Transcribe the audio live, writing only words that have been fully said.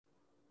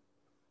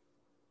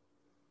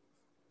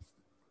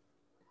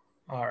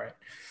All right.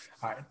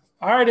 All right.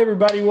 All right,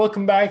 everybody.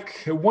 Welcome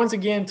back once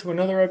again to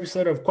another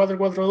episode of Cuatro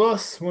Cuatro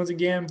Dos. Once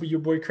again, with your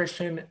boy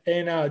Christian.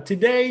 And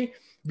today,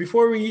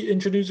 before we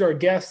introduce our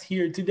guest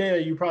here today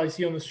that you probably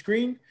see on the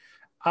screen,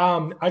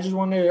 I just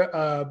want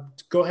to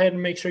go ahead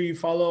and make sure you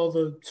follow all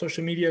the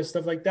social media,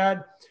 stuff like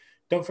that.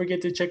 Don't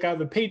forget to check out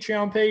the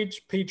Patreon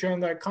page,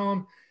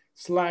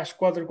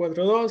 patreon.com/Cuatro Cuatro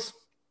Dos.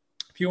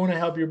 If you want to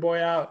help your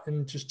boy out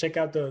and just check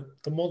out the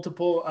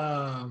multiple,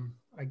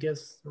 I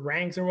guess,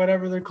 ranks or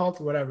whatever they're called,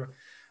 whatever.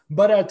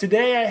 But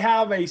today I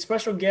have a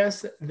special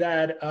guest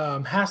that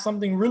has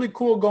something really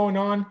cool going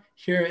on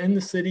here in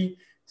the city.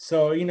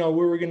 So, we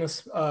were going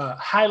to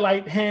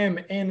highlight him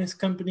and his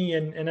company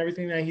and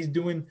everything that he's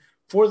doing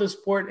for the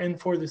sport and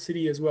for the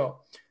city as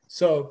well.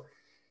 So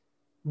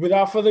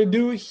without further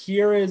ado,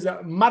 here is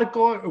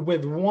Marco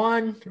with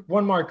one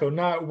Marco,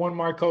 not one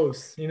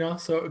Marcos,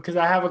 so because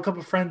I have a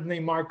couple friends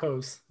named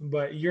Marcos,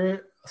 but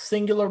you're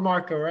singular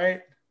Marco,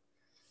 right?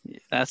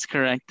 That's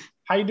correct.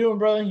 How you doing,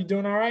 brother? You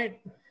doing all right?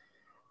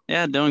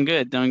 Yeah, doing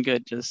good, doing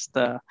good. Just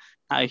out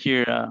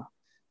here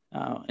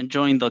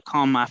enjoying the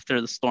calm after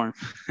the storm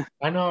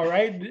I know,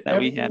 right? that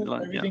we had. Yeah,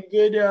 Everything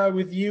good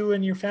with you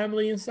and your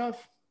family and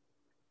stuff?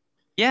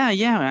 yeah,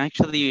 yeah.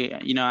 Actually,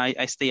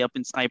 I stay up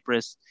in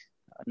Cyprus,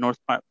 north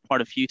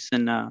part of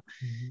Houston, Mhm.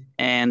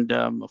 and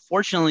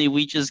fortunately,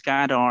 we just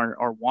got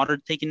our water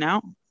taken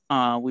out.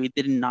 We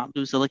did not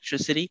lose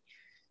electricity,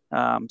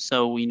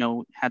 so we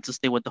had to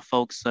stay with the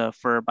folks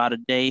for about a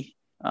day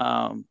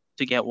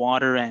to get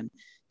water and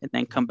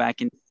then come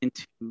back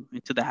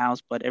into the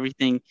house. But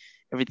everything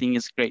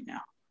is great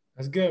now.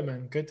 That's good,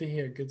 man. Good to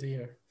hear. Good to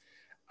hear.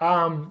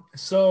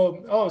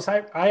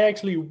 I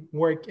actually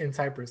work in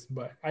Cyprus,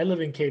 but I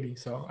live in Katy,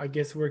 so I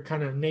guess we're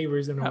kind of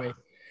neighbors in a Uh, way.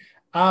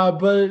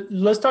 But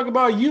let's talk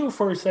about you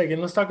for a second.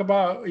 Let's talk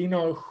about,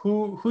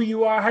 who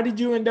you are. How did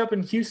you end up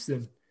in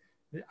Houston?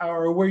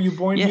 Or were you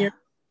born yeah, here,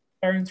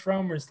 parents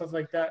from, or stuff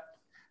like that?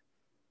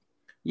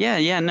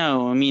 yeah.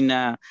 No, I mean,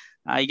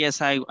 I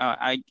guess I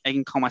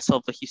can call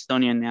myself a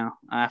Houstonian now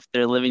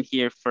after living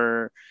here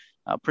for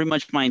pretty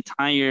much my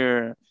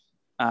entire,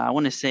 I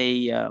want to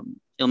say,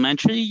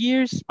 elementary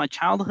years, my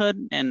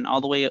childhood, and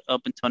all the way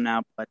up until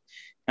now. But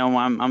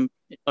I'm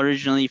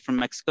originally from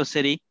Mexico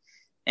City,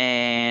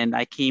 and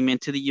I came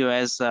into the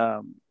U.S.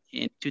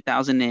 In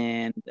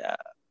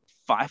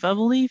 2005, I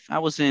believe. I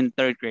was in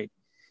third grade.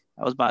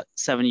 I was about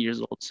 7 years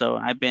old, so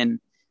I've been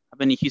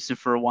in Houston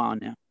for a while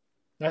now.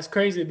 That's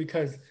crazy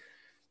because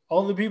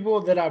all the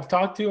people that I've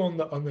talked to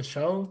on the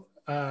show,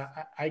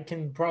 I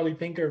can probably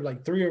think of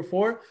like three or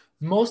four.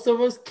 Most of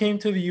us came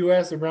to the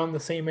U.S. around the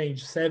same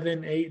age,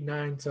 7, 8,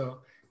 9. So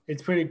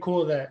it's pretty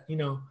cool that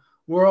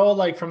we're all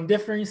like from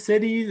different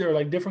cities or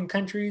like different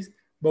countries,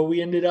 but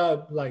we ended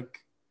up like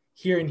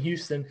here in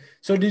Houston.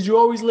 So did you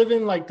always live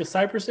in like the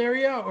Cypress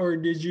area, or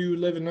did you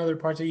live in other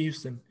parts of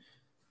Houston?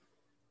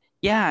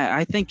 Yeah,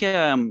 I think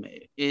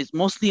it's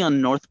mostly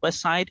on northwest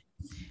side.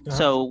 Uh-huh.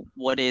 So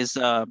what is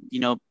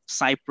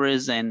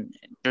Cypress and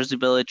Jersey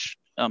Village,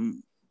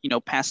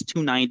 past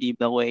 290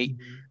 the way Mhm.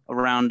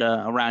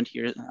 around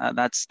here.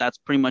 That's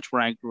pretty much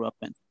where I grew up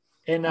in.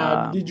 And did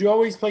Um, you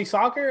always play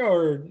soccer,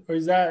 or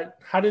is that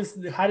how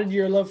did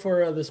your love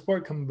for the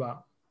sport come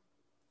about?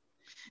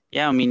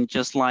 yeah, I mean,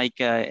 just like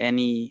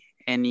any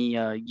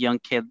young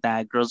kid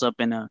that grows up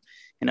in a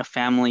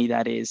family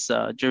that is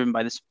driven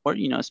by the sport,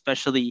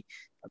 especially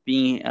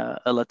being a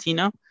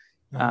Latino,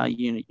 Uh-huh.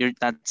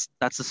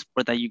 that's a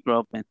sport that you grow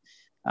up in.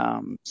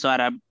 So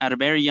at a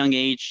very young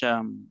age,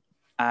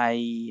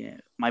 I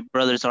my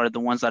brothers are the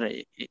ones that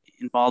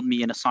involved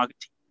me in a soccer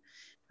team,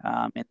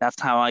 and that's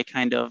how I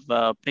kind of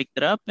picked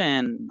it up,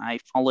 and I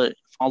followed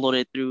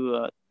it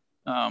through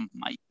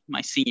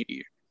my senior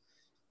year,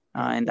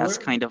 and that's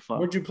kind of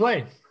Where'd you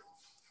play?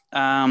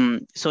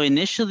 so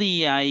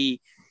initially I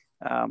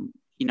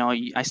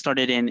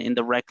started in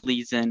the rec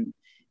leagues and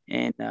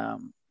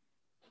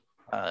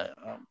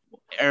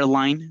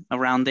airline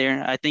around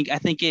there. I think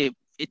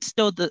it's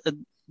still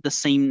the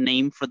same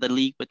name for the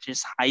league, which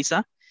is HISA.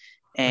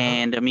 Uh-huh.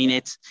 And I mean,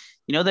 it's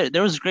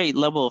there was a great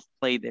level of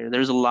play there.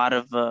 There's a lot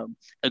of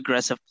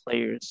aggressive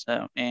players,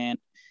 and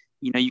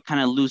you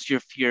kind of lose your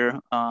fear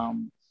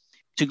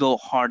to go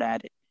hard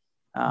at it.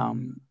 Mhm.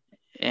 Um,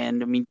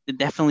 and I mean,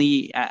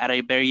 definitely at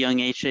a very young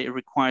age, it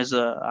requires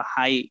a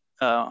high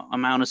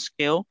amount of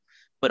skill,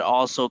 but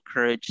also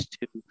courage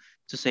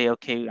to say,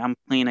 okay, I'm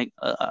playing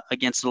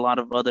against a lot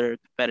of other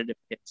competitive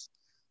kids.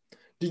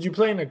 Did you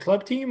play in a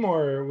club team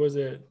or was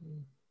it?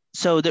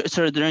 So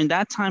during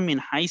that time in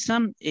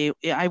Haisam,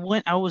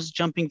 I was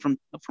jumping from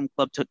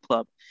club to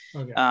club.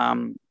 Okay.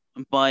 Um,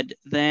 but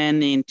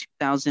then in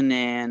 2000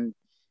 and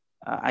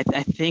I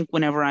think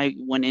whenever I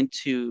went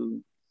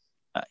into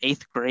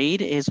eighth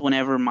grade is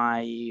whenever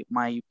my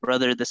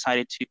brother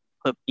decided to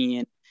put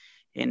me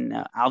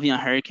in Albion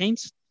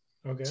Hurricanes.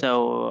 Okay.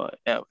 So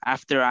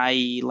after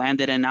I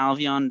landed in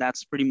Albion,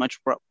 that's pretty much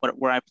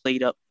where I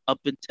played up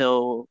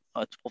until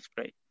 12th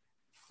grade.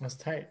 That's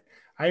tight.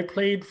 I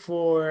played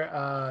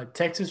for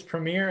Texas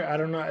Premier. I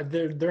don't know.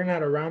 They're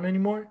not around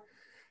anymore.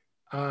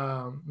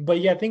 But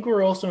yeah, I think we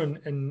were also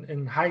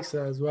in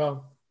Heisa as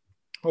well,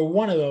 or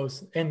one of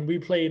those, and we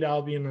played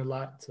Albion a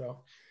lot. So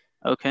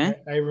Okay.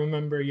 I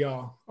remember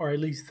y'all, or at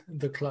least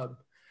the club.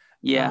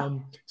 Yeah.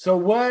 So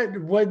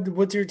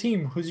what's your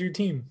team? Who's your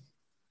team?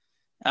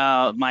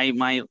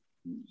 My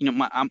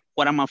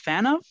what I'm a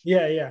fan of.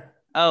 Yeah, yeah.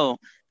 Oh,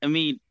 I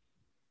mean,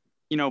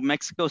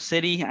 Mexico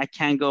City. I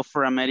can't go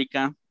for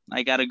America.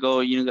 I gotta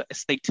go.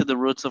 Stick to the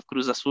roots of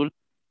Cruz Azul.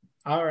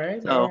 All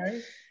right, all So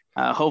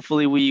right.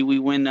 hopefully we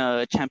win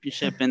a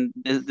championship in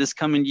this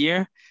coming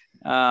year.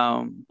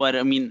 But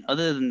I mean,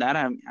 other than that,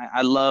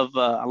 I love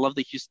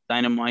the Houston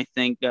Dynamo. I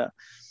think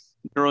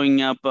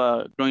growing up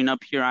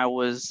here, I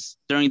was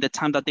during the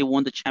time that they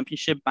won the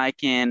championship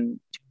back in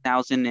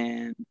 2000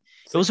 and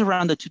it was 6.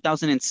 around the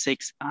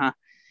 2006.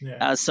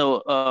 Yeah.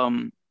 So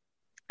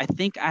I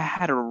think I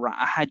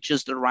had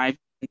just arrived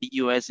in the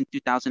US in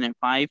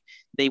 2005.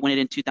 They won it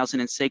in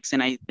 2006,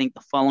 and I think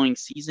the following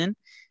season,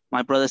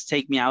 my brothers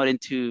take me out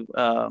into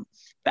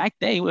back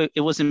day.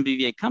 It wasn't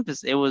BVA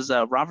Campus. It was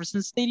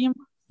Robertson Stadium.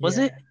 Was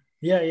Yeah. it?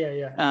 Yeah, yeah,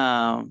 yeah.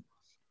 Um,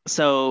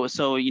 so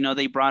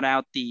they brought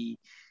out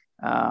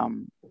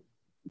um,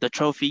 the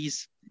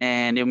trophies,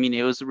 and I mean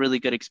it was a really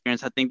good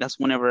experience. I think that's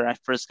whenever I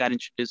first got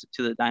introduced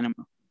to the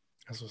Dynamo.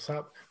 That's what's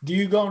up. Do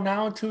you go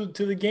now to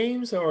the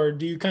games, or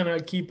do you kind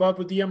of keep up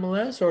with the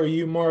MLS, or are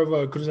you more of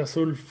a Cruz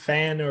Azul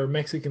fan or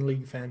Mexican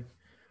League fan?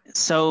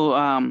 So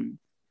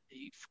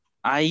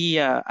I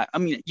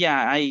mean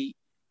yeah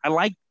I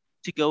like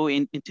to go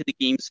into the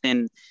games,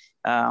 and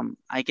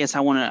I guess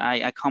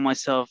I call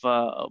myself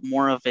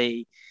more of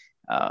a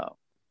uh,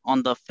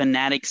 on the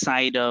fanatic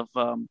side of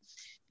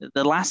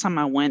the last time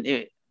I went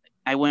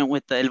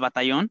with the El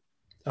Batallón.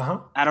 Uh-huh.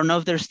 I don't know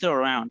if they're still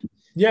around.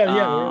 Yeah, yeah,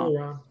 they're Uh, all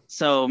around.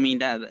 so I mean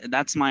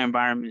that's my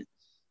environment.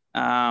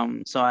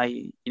 So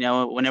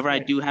whenever I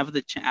Right. do have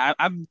the chance,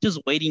 I'm just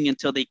waiting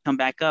until they come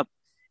back up,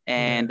 Yeah.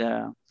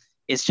 and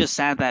it's just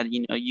sad that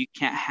you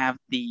can't have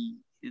the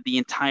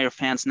entire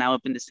fans now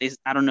up in the States.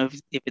 I don't know if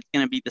it's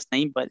gonna be the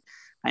same, but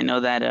I know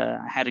that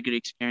I had a good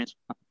experience.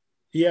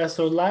 Yeah,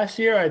 so last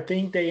year I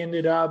think they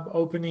ended up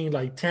opening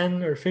like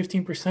 10 or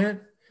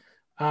 15%.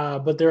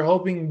 But they're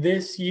hoping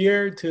this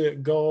year to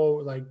go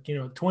like,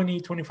 20,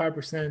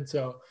 25%.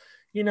 So,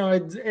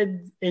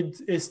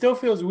 it still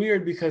feels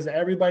weird because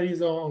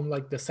everybody's on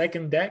like the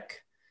second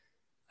deck.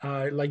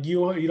 Like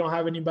you don't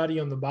have anybody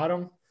on the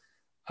bottom.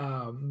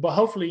 But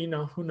hopefully,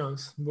 who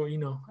knows? But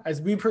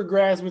as we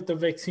progress with the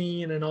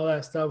vaccine and all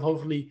that stuff,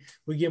 hopefully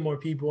we get more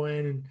people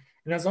in,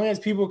 and as long as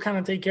people kind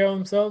of take care of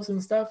themselves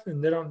and stuff,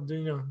 and they don't,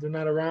 they're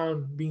not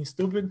around being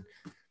stupid.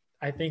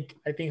 I think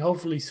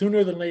hopefully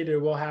sooner than later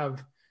we'll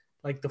have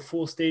like the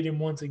full stadium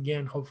once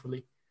again.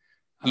 Hopefully,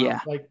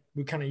 Yeah. like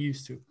we kind of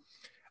used to.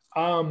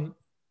 Um,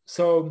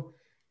 so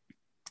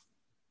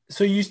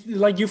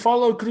you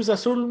follow Cruz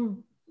Azul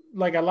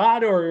like a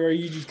lot, or are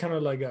you just kind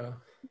of like a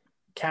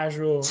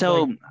casual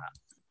like?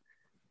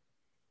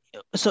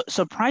 So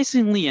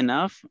surprisingly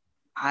enough,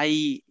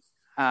 I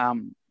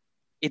um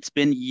it's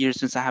been years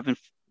since I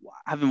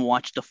haven't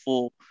watched a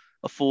full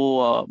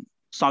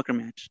soccer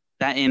match.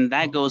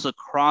 That goes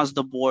across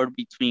the board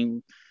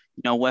between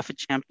UEFA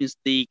Champions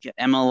League,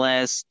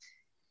 MLS,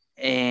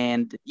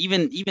 and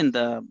even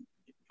the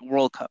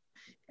World Cup.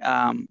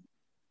 Um,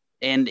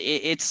 and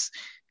it's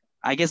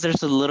I guess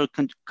there's a little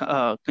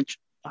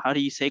how do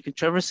you say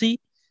controversy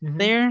Mhm.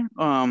 there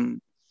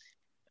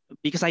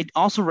because I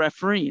also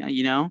referee,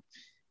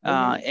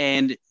 Okay.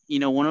 and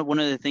one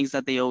of the things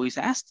that they always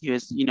ask you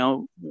is,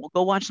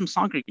 go watch some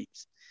soccer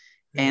games.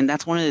 Yeah. And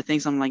that's one of the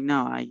things I'm like,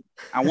 no,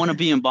 I want to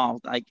be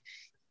involved. Like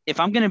if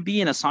I'm gonna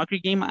be in a soccer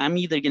game, I'm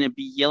either gonna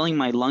be yelling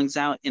my lungs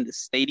out in the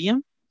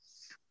stadium,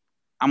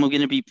 I'm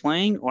gonna be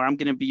playing, or I'm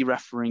gonna be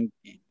refereeing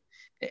the game.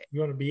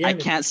 You want to be I in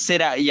it. can't sit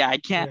out. Yeah, I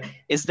can't.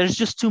 Yeah. There's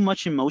just too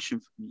much emotion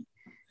for me.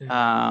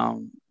 Yeah.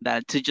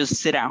 That to just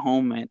sit at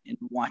home and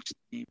watch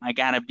the game. I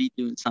gotta be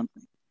doing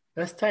something.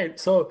 That's tight.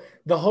 So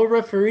the whole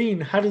refereeing,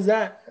 how does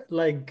that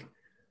like?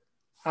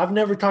 I've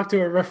never talked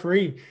to a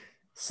referee.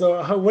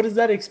 So what is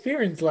that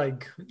experience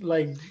like?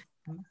 Like,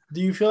 do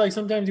you feel like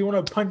sometimes you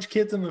want to punch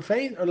kids in the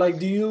face, or like,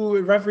 do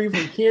you referee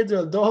for kids or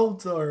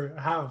adults, or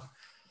how?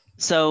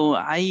 So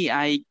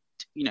I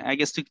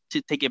guess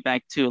to take it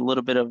back to a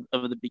little bit of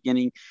the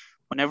beginning,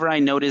 whenever I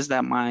noticed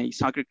that my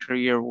soccer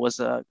career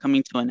was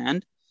coming to an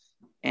end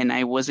and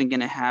I wasn't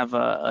gonna have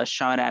a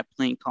shot at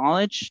playing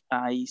college,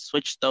 I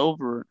switched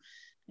over,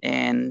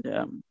 and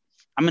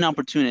I'm an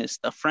opportunist.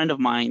 A friend of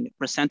mine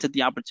presented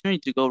the opportunity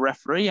to go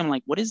referee. I'm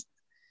like, what is?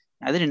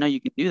 I didn't know you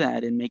could do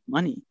that and make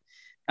money.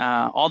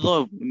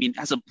 Although, I mean,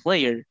 as a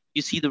player,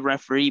 you see the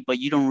referee, but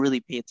you don't really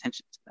pay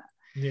attention to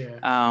Yeah.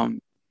 that.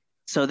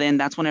 So then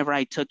that's whenever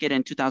I took it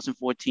in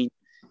 2014.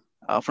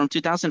 From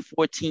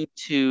 2014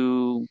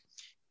 to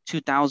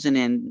 2000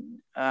 and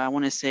I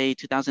want to say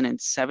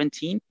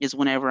 2017 is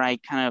whenever I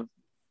kind of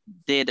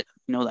did,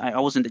 I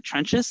was in the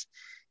trenches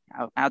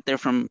out there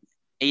from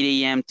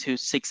 8 a.m. to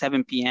 6,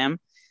 7 p.m.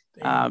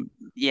 Damn.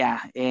 Yeah,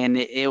 and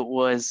it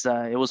was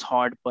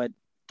hard, but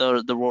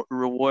the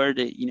reward,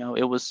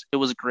 it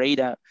was great.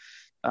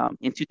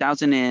 In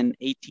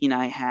 2018,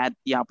 I had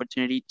the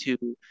opportunity to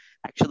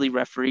actually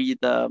referee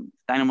the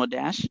Dynamo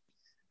Dash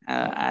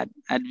at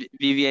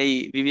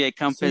VVA So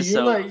Compass.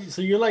 you're So like,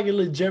 so you're like a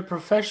legit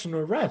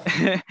professional ref.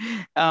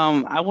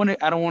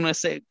 I don't want to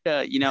say,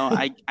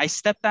 I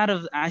stepped out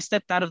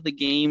of the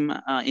game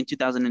in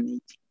 2018.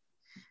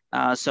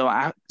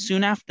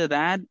 Soon after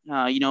that,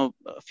 a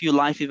few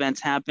life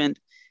events happened,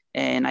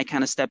 and I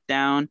kind of stepped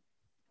down.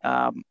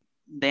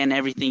 Then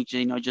everything,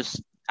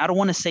 just I don't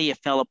want to say it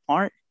fell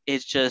apart.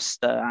 It's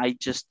just I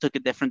just took a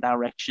different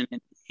direction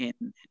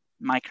in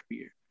my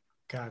career.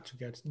 Gotcha,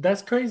 gotcha.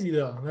 That's crazy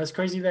though. That's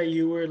crazy that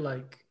you were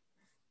like,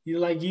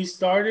 you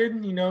started,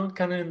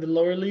 kind of in the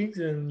lower leagues,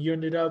 and you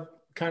ended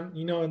up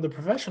in the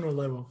professional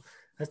level.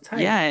 That's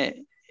tight. Yeah,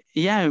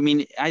 yeah. I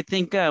mean, I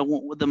think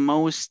the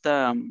most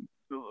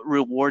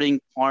rewarding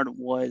part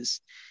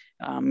was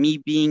me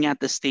being at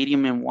the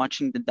stadium and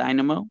watching the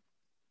Dynamo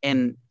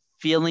and Mhm.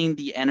 feeling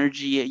the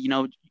energy,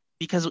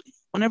 because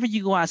whenever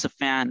you go as a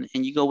fan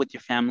and you go with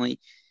your family,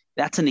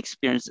 that's an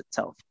experience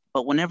itself.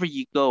 But whenever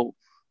you go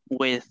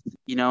with,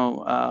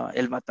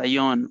 El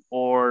Batallón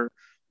or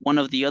one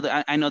of the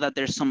other, I know that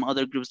there's some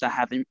other groups that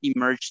have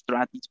emerged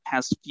throughout these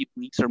past few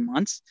weeks or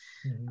months.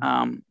 Mhm.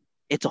 Um,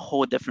 it's a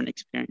whole different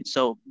experience.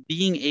 So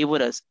being able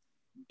to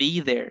be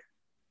there,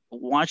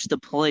 watch the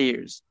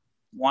players,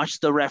 watch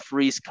the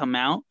referees come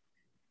out,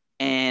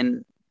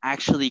 and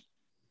actually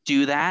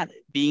do that,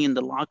 being in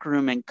the locker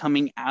room and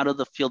coming out of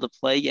the field of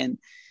play, and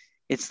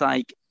it's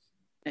like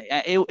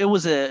it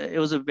was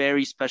a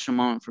very special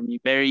moment for me,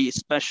 very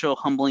special,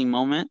 humbling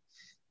moment,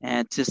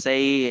 and to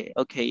say,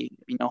 okay,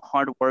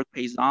 hard work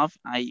pays off.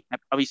 I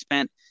probably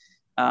spent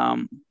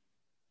um,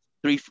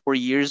 3 4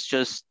 years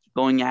just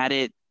going at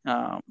it,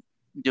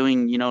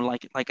 doing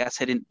like I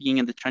said, being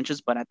in the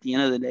trenches, but at the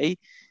end of the day,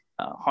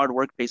 hard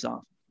work pays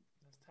off.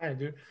 That's tight,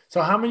 dude.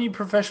 So how many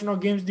professional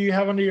games do you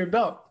have under your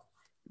belt?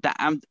 That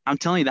I'm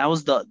telling you, that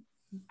was the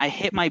I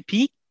hit my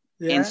peak,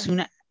 and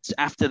Yeah.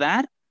 after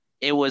that,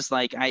 it was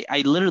like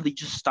I literally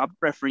just stopped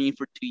refereeing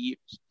for 2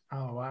 years.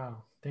 Oh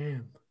wow.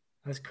 Damn.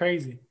 That's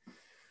crazy.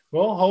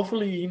 Well,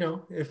 hopefully,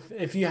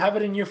 if you have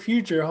it in your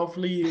future,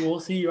 hopefully we'll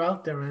see you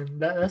out there, man.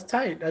 That's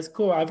tight. That's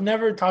cool. I've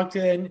never talked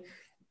to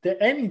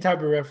any type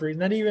of referees,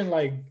 not even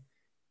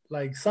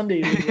like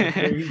Sunday league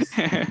referees.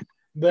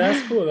 But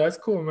that's cool. That's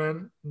cool,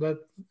 man.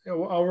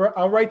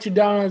 I'll write you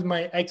down as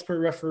my expert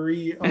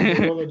referee on the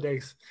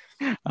Rolodex.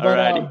 But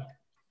Alrighty. um,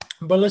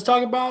 but let's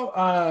talk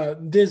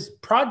about this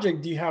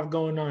project you have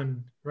going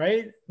on,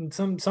 right? And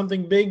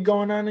something big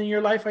going on in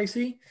your life, I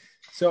see.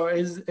 So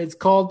it's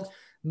called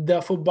the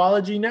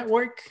Footballogy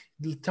Network.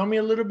 Tell me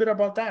a little bit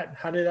about that.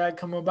 How did that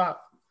come about?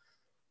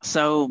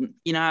 So,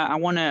 I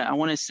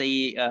wanna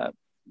say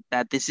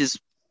that this is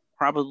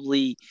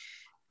probably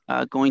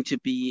going to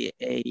be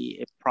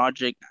a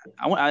project.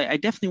 I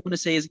definitely want to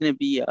say it's going to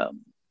be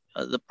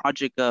the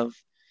project of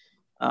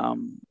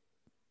um,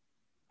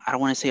 I don't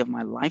want to say of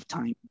my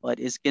lifetime, but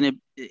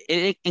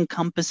it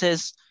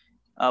encompasses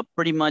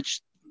pretty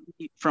much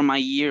from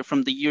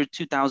the year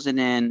 2000,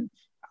 and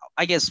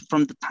I guess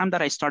from the time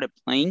that I started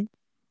playing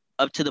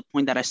up to the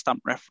point that I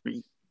stopped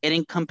refereeing. It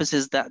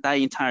encompasses that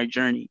entire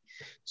journey.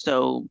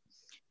 So,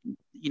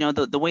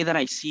 the way that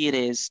I see it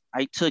is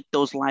I took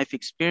those life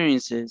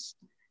experiences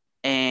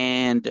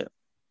and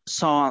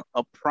saw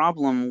a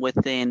problem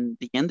within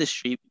the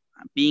industry,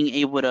 being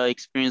able to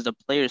experience the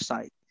player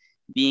side,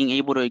 being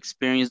able to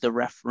experience the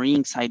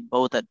refereeing side,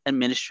 both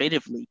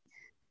administratively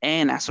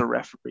and as a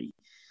referee.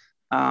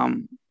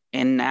 Um,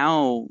 and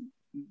now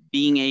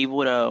being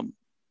able to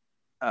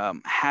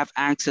have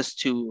access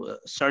to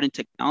certain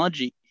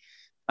technology,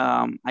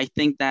 I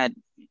think that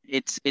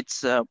it's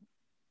it's uh,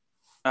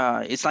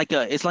 it's like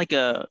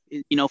a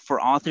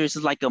for authors,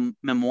 it's like a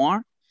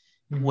memoir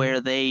Hmm.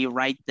 where they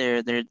write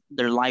their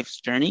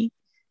life's journey.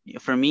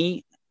 For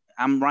me,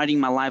 I'm writing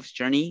my life's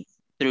journey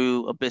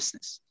through a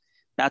business.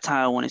 That's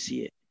how I want to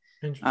see it.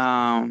 Interesting.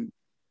 Um,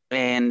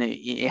 and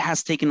it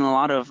has taken a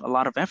lot of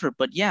effort,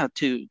 but yeah,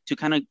 to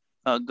kind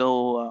of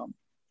go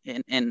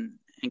and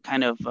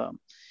kind of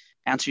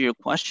answer your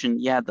question,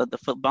 yeah, the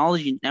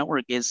Footballogy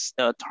Network is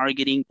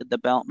targeting the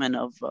development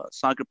of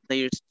soccer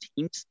players,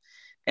 teams,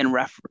 and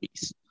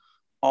referees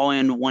all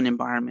in one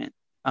environment.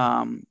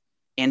 Um,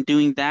 and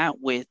doing that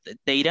with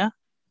data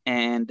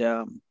and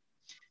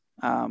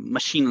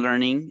machine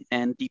learning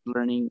and deep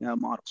learning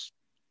models.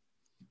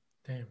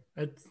 Damn,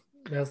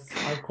 that's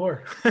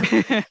hardcore.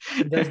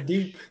 That's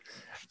deep.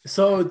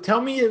 So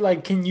tell me,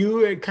 like, can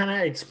you kind of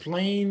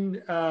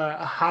explain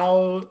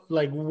how,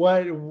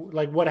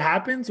 what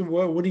happens?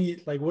 What do you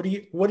like? What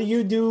do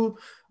you do?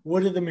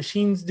 What do the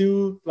machines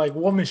do? Like,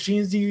 what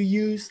machines do you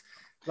use?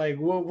 Like,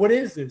 what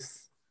is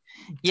this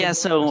Yeah,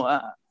 so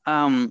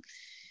technology?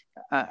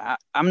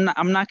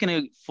 I'm not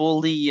gonna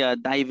fully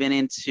dive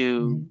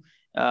into.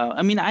 Mhm.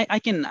 I mean, I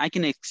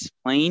can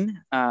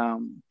explain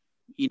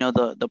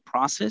the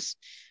process,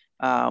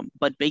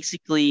 but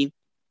basically.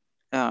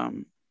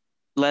 Um,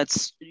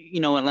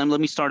 let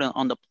me start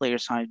on the player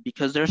side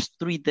because there's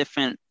three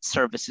different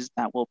services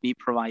that will be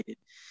provided.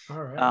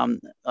 All right.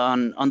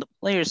 On the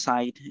player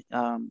side,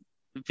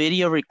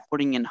 video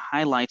recording and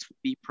highlights will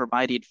be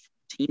provided for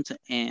teams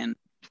and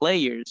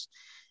players.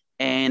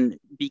 And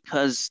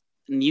because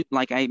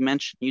like I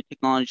mentioned, new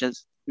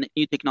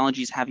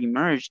technologies have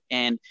emerged,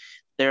 and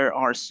there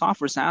are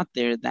softwares out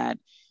there that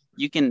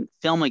you can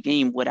film a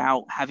game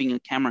without having a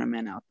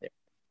cameraman out there.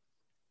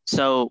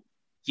 So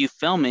you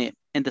film it,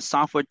 and the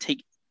software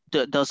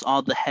does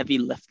all the heavy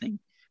lifting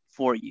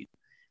for you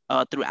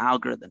through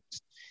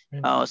algorithms.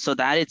 So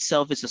that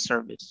itself is a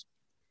service.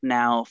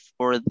 Now,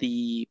 for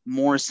the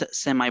more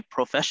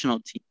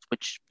semi-professional teams,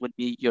 which would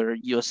be your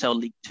USL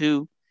League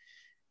Two,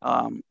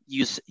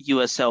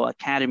 USL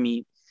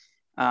Academy,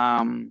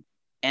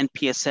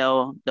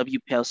 NPSL,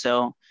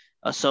 WPSL.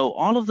 So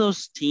all of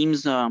those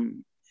teams,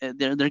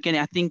 they're getting.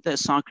 I think that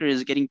soccer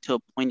is getting to a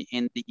point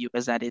in the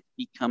US that it's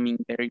becoming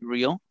very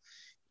real.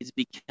 It's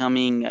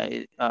becoming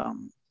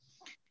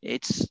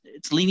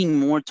it's leaning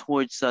more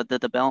towards the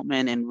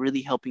development and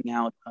really helping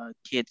out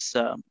kids.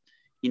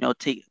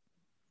 Take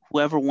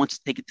whoever wants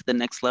to take it to the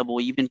next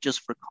level, even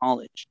just for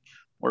college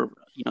or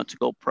to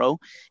go pro.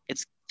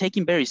 It's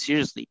taken very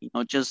seriously.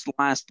 Just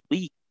last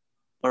week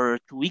or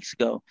 2 weeks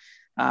ago,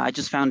 I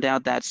just found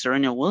out that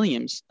Serena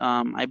Williams,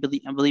 I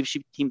believe she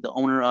became the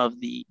owner of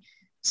the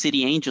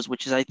City Angels,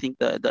 which is I think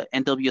the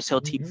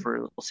NWSL team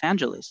for Los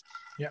Angeles.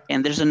 Yeah.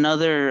 And there's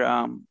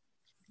another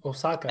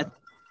Osaka.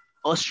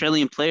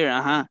 Australian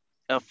player,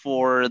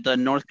 for the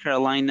North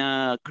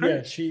Carolina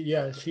Currents.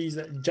 She's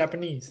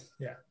Japanese.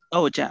 Yeah.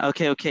 Oh,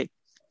 okay.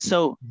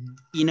 So,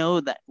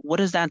 that what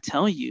does that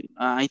tell you?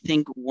 I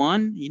think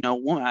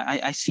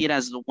I see it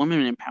as a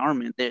women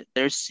empowerment.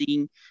 They're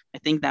seeing. I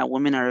think that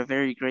women are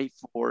very great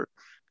for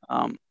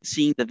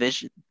seeing the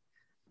vision,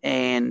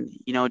 and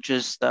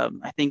just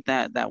I think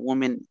that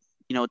women,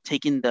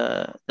 taking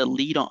the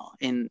lead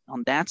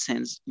on that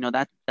sense,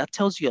 that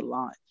tells you a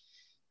lot.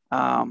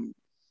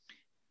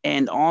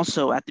 And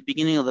also at the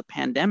beginning of the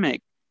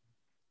pandemic,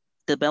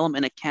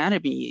 Development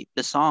Academy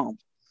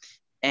dissolved.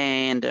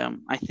 And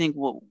I think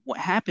what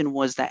happened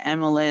was that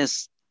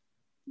MLS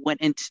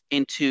went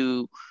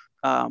into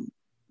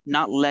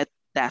not let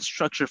that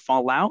structure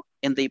fall out,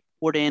 and they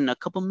poured in a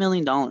couple $1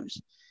 million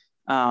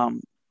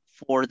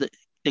for the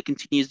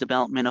continuous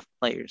development of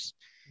players.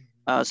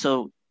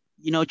 So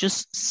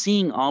just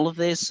seeing all of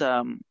this,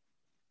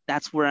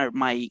 that's where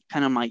my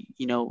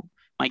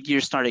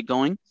gears started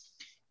going.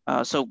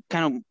 So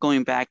kind of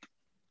going back,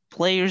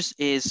 players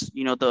is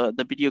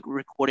the video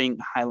recording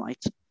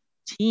highlights.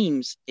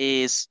 Teams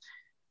is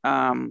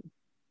the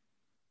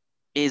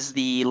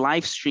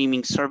live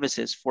streaming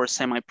services for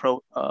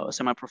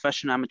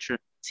semi-professional amateur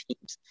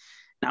teams.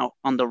 Now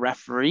on the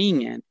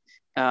refereeing end,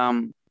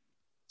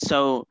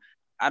 so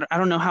I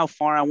don't know how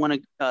far I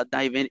want to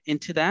dive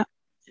into that,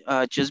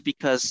 just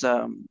because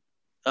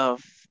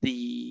of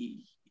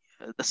the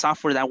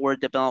software that we're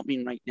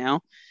developing right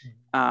now.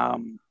 I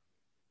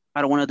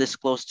don't want to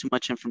disclose too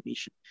much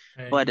information,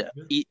 but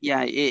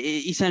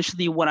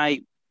essentially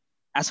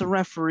as a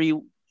referee,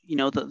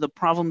 the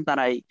problem that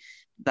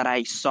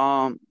I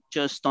saw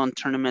just on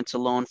tournaments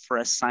alone for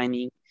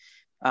assigning,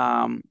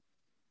 on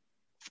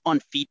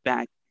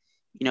feedback,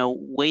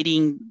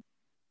 waiting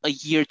a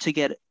year to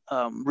get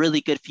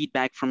really good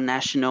feedback from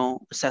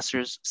national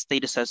assessors,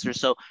 state assessors.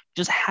 So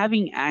just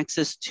having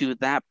access to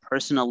that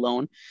person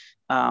alone,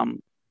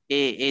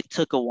 it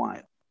took a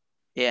while,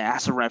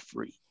 as a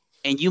referee.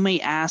 And you may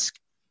ask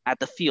at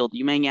the field,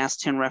 you may ask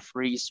 10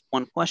 referees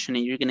one question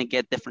and you're going to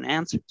get different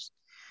answers.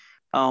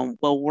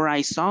 Well, where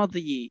I saw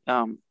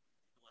where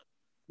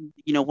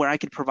I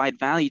could provide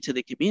value to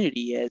the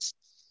community is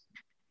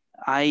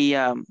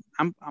I'm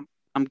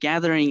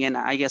gathering, and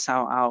I guess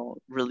I'll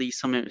release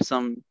some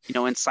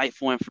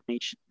insightful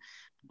information.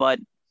 But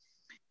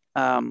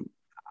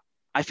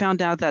I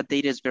found out that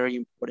data is very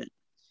important.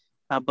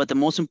 But the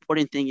most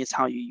important thing is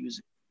how you use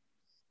it.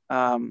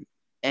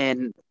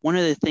 And one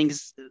of the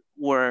things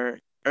were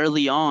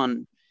early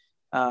on,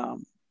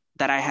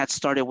 that I had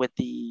started with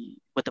the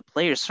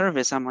player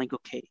service, I'm like,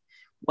 okay,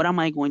 what am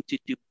I going to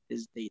do with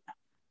this data?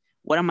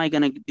 What am I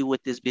going to do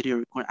with this video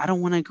recording? I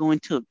don't want to go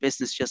into a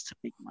business just to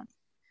make money.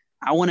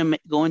 I want to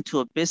go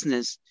into a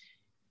business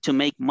to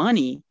make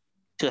money,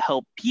 to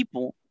help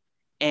people,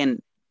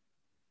 and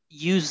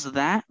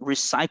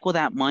recycle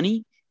that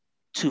money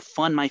to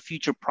fund my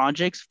future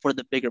projects for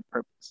the bigger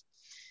purpose.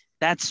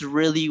 That's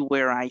really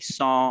where I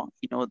saw,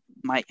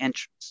 my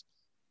entrance.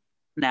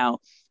 Now,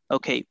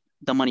 okay,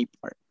 the money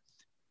part,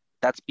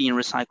 that's being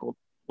recycled.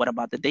 What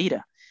about the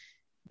data?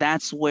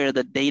 That's where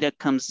the data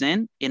comes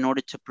in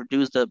order to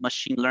produce the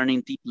machine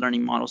learning, deep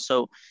learning model.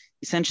 So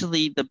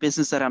essentially the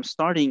business that I'm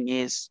starting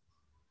is,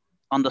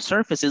 on the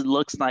surface, it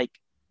looks like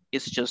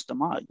it's just a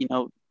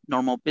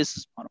normal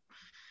business model.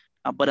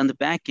 But on the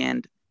back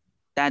end,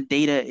 that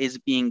data is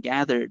being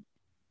gathered.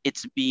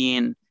 It's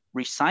being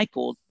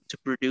recycled to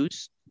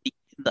produce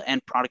the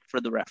end product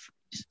for the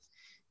referees,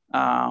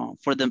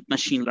 for the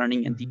machine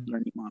learning and deep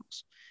learning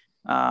models.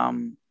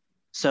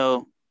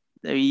 So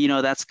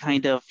That's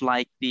kind of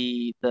like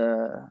the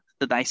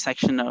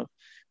dissection of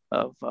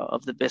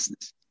the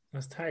business.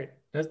 That's tight.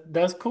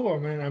 That's cool,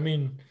 man. I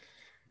mean,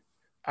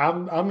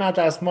 I'm not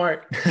that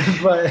smart,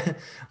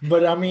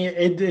 but I mean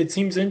it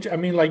seems I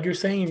mean, like you're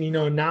saying,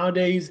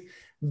 nowadays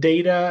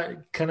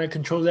data kind of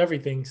controls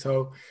everything.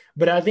 So,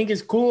 but I think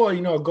it's cool,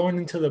 going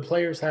into the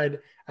player side.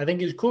 I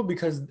think it's cool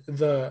because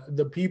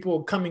the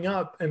people coming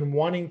up and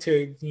wanting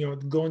to,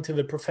 go into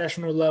the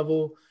professional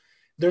level.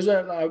 There's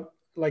a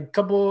like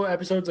couple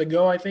episodes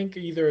ago, I think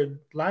either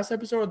last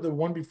episode or the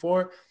one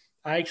before,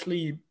 I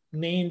actually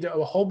named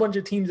a whole bunch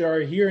of teams that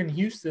are here in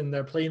Houston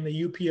that play in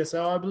the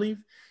UPSL, I believe.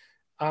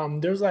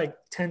 There's like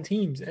 10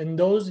 teams, and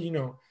those,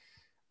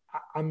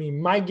 I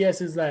mean, my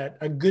guess is that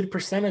a good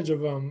percentage of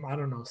them, I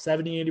don't know,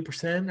 70,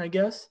 80%, I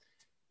guess,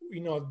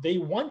 they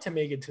want to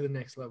make it to the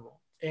next level.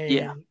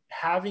 Yeah. And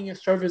having a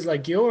service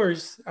like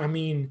yours, I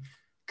mean,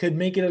 could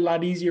make it a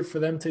lot easier for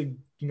them to,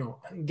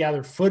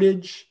 gather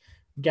footage,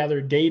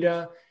 gather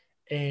data,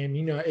 and,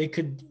 it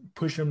could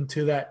push them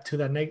to that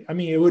next. I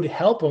mean, it would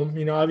help them,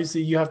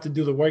 obviously you have to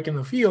do the work in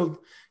the field,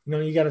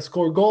 you got to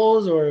score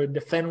goals or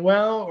defend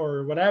well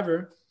or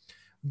whatever,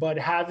 but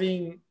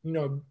having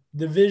the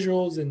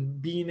visuals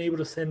and being able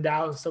to send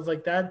out and stuff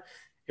like that,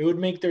 it would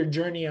make their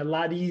journey a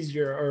lot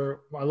easier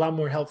or a lot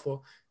more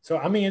helpful. So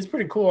I mean, it's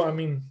pretty cool. I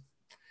mean,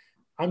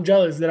 I'm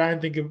jealous that I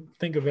didn't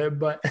think of it,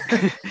 but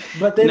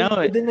but then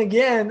No, then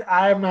again,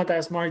 I'm not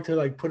that smart to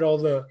like put all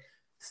the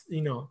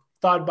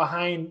thought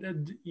behind.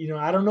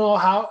 I don't know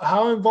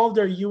how involved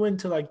are you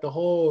into like the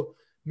whole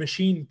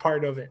machine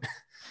part of it.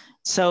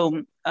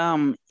 so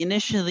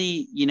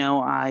initially,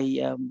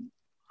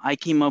 I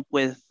came up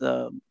with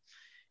the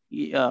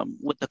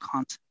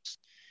concepts.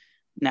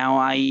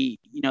 Now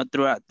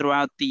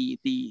throughout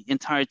the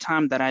entire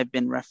time that I've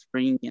been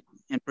refereeing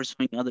and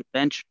pursuing other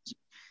ventures,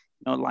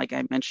 like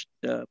I mentioned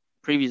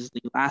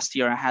previously, last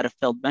year I had a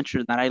failed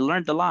venture that I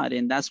learned a lot,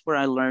 and that's where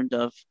I learned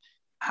of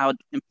how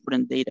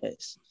important data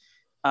is.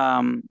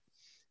 Um,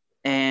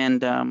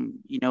 and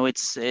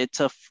it's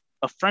a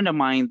friend of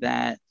mine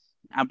that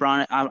I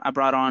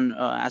brought on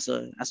as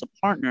a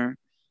partner,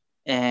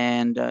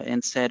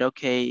 and said,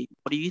 okay,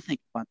 what do you think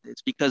about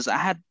this? Because I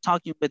had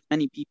talking with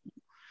many people,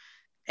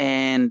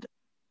 and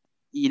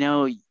you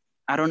know,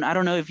 I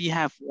don't know if you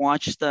have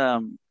watched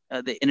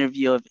the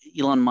interview of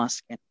Elon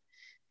Musk,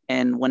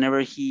 and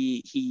whenever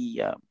he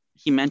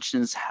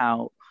mentions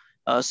how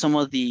some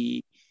of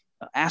the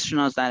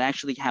astronauts that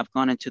actually have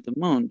gone into the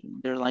moon,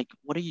 they're like,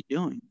 what are you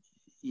doing?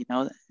 You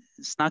know,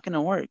 it's not going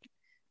to work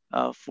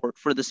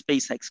for the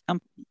SpaceX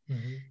company.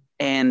 Mhm.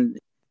 And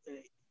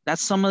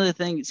that's some of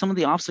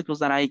the obstacles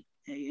that I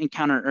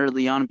encountered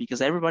early on,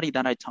 because everybody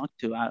that I talked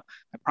to, I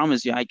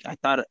promise you, I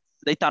thought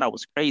they thought I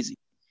was crazy.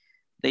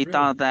 They Really?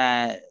 thought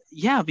that,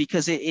 yeah,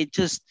 because it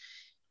just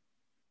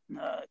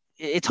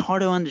it's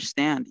hard to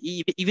understand.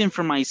 Even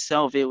for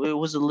myself, it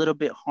was a little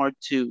bit hard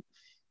to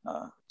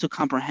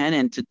comprehend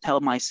and to tell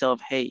myself,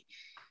 hey,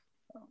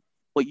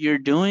 what you're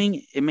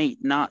doing, it may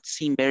not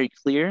seem very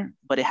clear,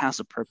 but it has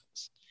a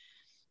purpose.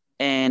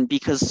 And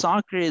because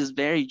soccer is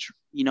very,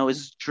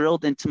 is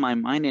drilled into my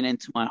mind and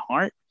into my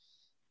heart,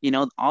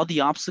 all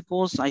the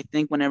obstacles, I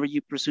think whenever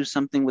you pursue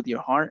something with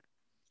your heart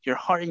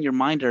and your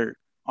mind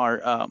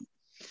are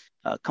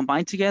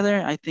combined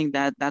together. I think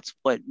that that's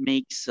what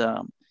makes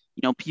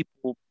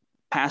people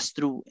pass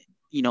through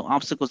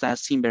obstacles that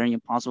seem very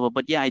impossible.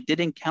 But yeah, I did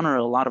encounter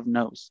a lot of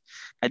no's.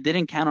 I did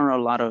encounter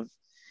a lot of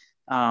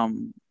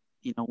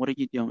what are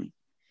you doing?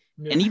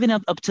 And Yeah. even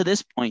up to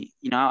this point,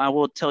 I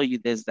will tell you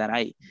this, that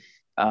I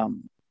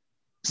um,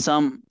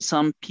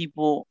 some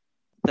people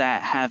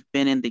that have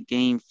been in the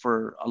game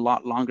for a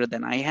lot longer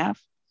than I have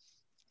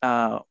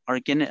are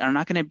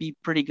not gonna be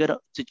pretty good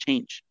to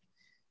change,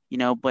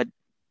 but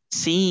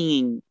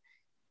seeing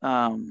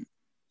um,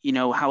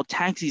 how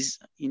taxis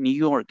in New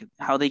York,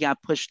 how they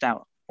got pushed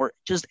out, or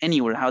just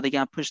anywhere, how they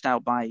got pushed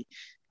out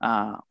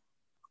uh,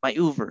 by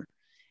Uber,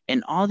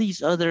 and all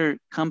these other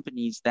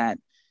companies that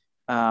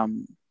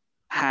um,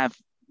 have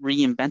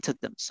reinvented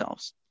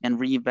themselves and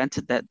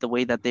reinvented that the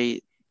way that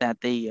they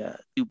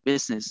do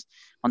business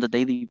on the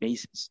daily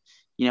basis.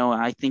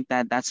 I think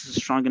that that's a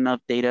strong enough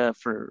data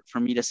for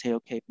me to say,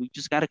 okay, we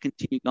just got to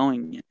continue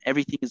going, and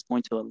everything is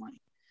going to align.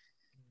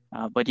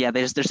 But yeah,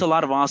 there's a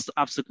lot of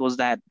obstacles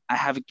that I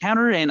have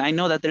encountered, and I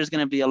know that there's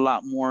going to be a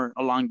lot more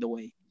along the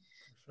way.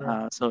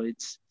 Sure. So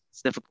it's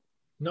difficult.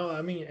 No,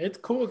 I mean it's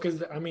cool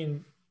because I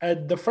mean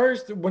at the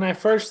first when I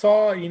first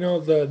saw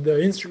the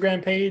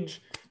Instagram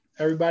page,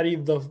 everybody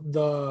the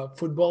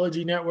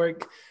Footballogy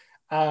Network,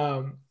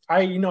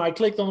 I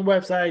clicked on the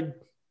website,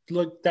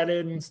 looked at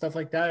it and stuff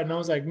like that, and I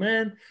was like,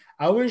 man,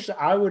 I wish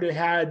I would have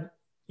had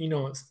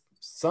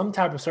some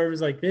type of service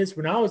like this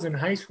when I was in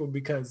high school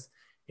because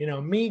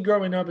me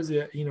growing up as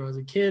a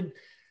kid,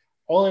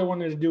 all I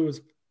wanted to do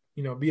was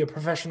be a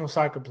professional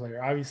soccer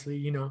player.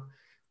 Obviously,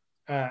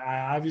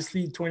 I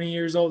obviously 20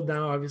 years old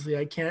now. Obviously,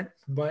 I can't,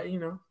 but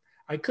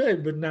I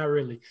could, but not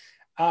really.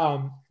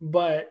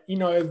 But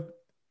if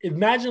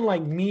imagine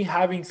like me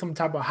having some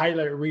type of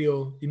highlight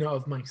reel,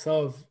 of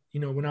myself,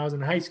 when I was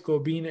in high school,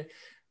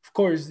 of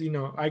course,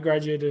 I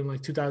graduated in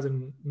like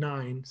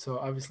 2009. So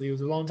obviously it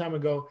was a long time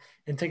ago,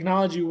 and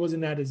technology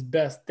wasn't at its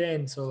best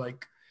then. So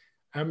like,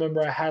 I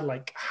remember I had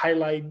like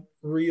highlight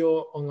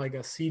reel on like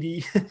a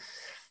CD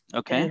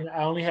Okay. and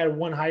I only had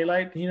one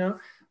highlight,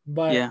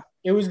 but Yeah.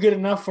 it was good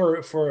enough for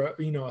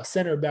a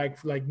center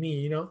back like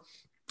me,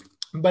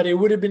 but it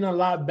would have been a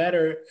lot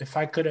better if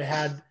I could have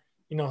had,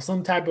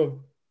 some type of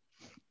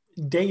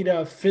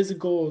data,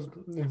 physical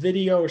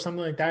video or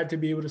something like that to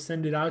be able to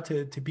send it out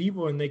to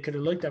people and they could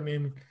have looked at me.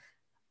 And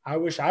I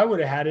wish I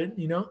would have had it,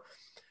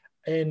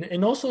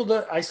 and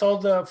also I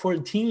saw for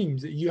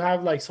teams, you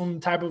have like some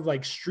type of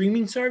like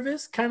streaming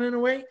service kind of in a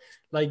way,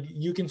 like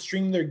you can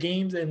stream their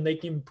games and they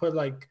can put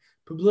like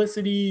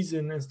publicities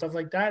and stuff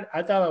like that.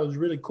 I thought that was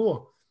really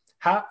cool.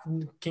 How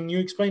can you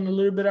explain a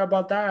little bit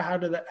about that? How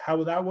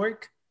would that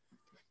work?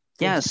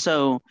 For Yeah.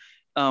 So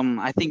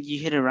I think you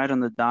hit it right on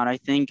the dot. I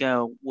think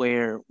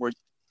where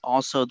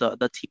also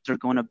the teams are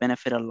going to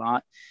benefit a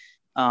lot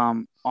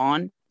on.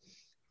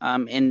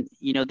 And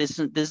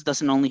this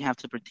doesn't only have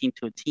to pertain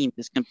to a team.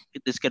 This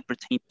could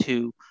pertain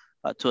to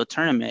a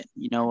tournament.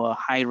 A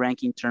high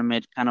ranking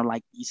tournament, kind of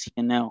like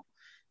ECNL.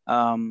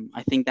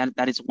 I think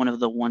that is one of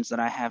the ones that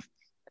I have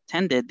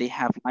attended. They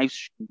have live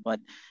stream, but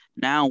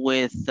now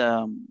with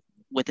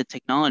the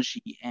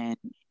technology and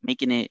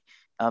making it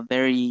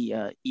very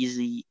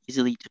easily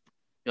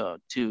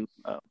to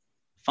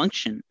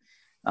function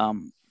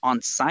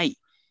on site,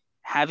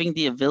 having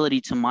the ability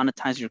to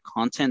monetize your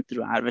content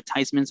through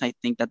advertisements, I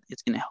think that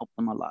it's going to help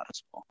them a lot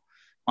as well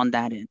on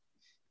that end.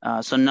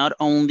 So not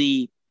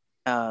only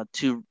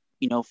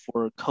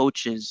for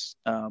coaches,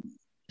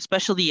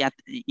 especially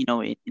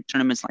in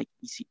tournaments like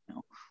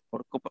ECNL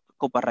or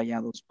Copa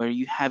Rayados, where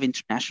you have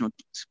international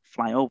teams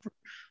fly over.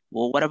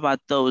 Well, what about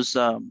those?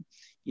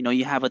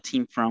 You have a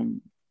team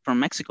from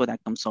Mexico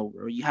that comes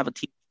over, or you have a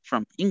team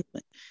from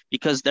England,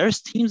 because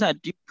there's teams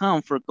that do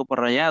come for Copa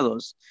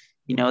Rayados.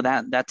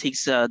 That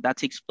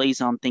takes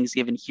place on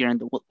Thanksgiving here in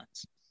the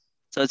Woodlands.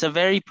 So it's a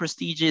very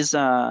prestigious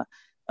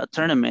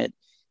tournament,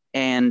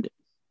 and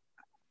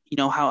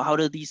how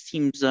do these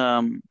teams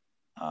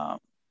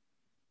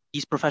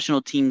these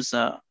professional teams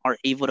are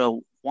able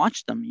to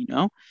watch them?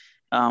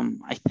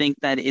 I think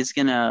that is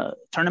gonna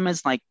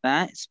tournaments like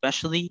that,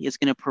 especially, is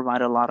gonna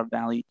provide a lot of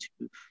value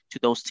to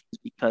those teams,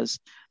 because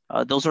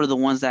those are the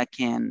ones that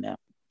can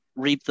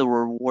reap the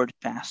reward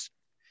fast,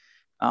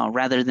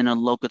 rather than a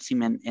local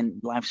team and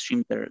live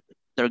stream their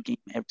game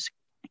every single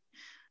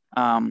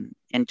time.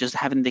 And just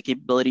having the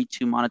capability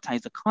to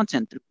monetize the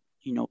content through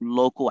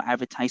local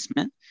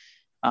advertisement.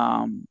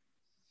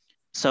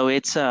 So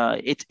it's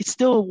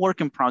still a work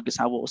in progress,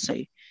 I will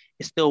say.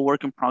 It's still a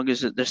work in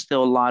progress. There's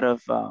still a lot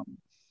of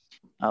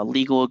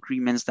legal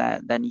agreements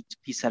that need to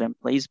be set in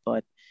place,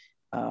 but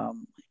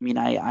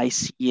I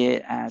see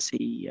it as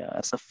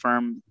a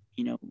firm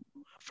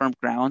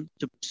ground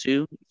to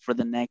pursue for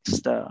the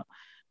next 1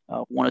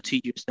 or 2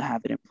 years to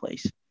have it in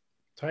place.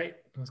 Tight.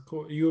 That's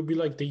cool. You would be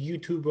like the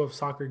YouTube of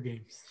soccer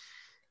games.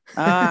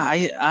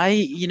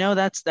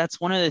 That's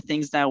one of the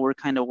things that we're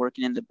kind of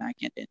working in the back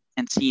end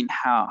and seeing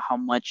how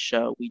much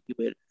we do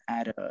it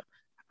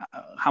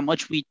how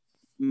much we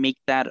make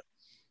that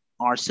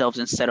ourselves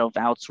instead of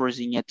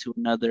outsourcing it to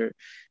another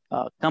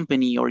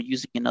company or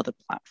using another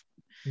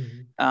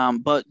platform.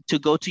 But to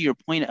go to your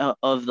point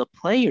of the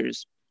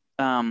players,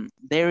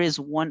 there is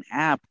one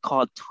app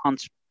called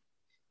Tonsor.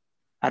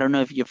 I don't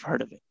know if you've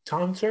heard of it.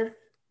 Tonsor?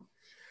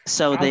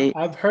 So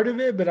I've heard of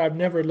it, but I've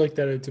never looked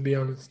at it, to be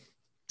honest.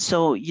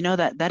 So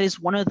that is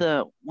one of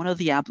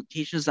the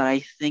applications that I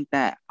think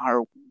that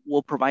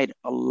will provide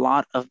a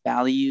lot of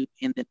value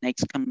in the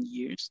next coming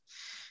years.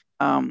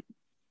 And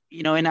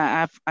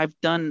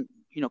I've done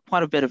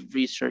quite a bit of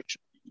research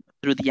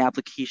through the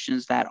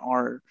applications that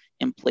are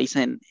in place,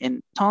 and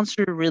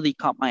Tonsor really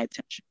caught my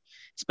attention,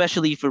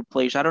 especially for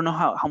players. I don't know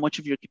how much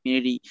of your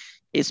community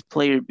is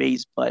player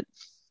based, but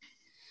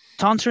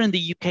Tonsor in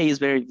the UK is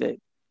very big.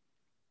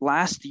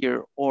 Last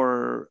year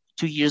or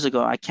 2 years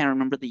ago, I can't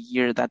remember the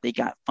year that they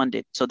got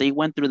funded. So they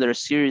went through their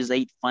Series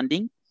 8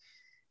 funding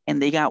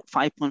and they got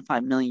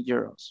 5.5 million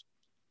euros.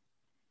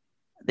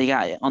 They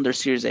got it on their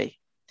Series A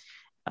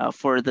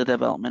for the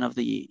development of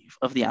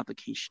the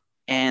application.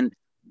 And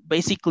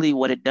basically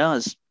what it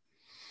does,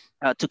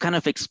 to kind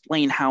of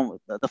explain how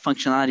the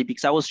functionality,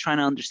 because I was trying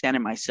to understand it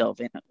myself,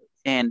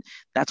 and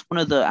that's one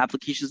of the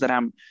applications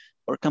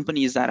or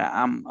companies that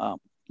I'm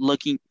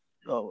looking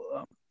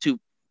to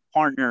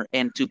partner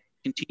and to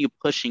continue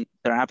pushing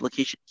their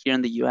application here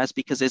in the US,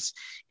 because it's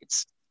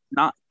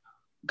not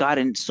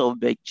gotten so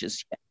big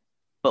just yet.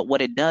 But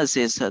what it does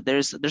is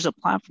there's a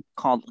platform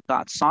called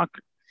Got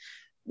Soccer,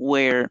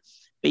 where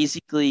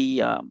basically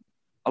a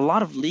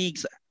lot of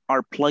leagues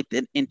are plugged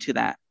into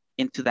that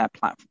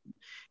platform.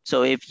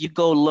 So if you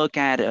go look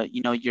at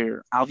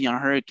your Albion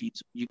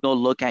Hurricanes, you go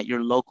look at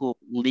your local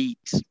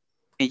leagues,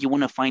 and you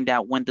want to find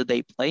out when do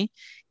they play.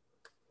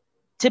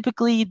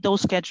 Typically,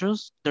 those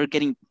schedules, they're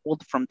getting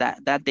pulled from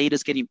that data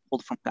is getting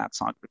pulled from that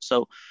soccer.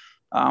 So,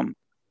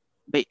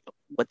 but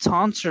with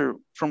Tonsor,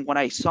 from what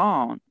I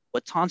saw,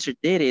 what Tonsor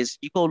did is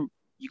you go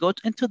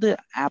into the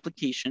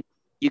application,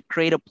 you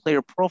create a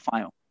player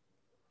profile.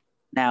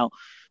 Now,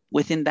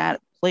 within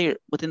that player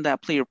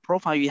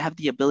profile, you have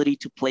the ability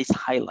to place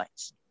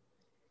highlights.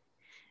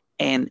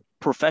 And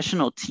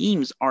professional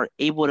teams are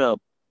able to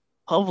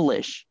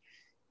publish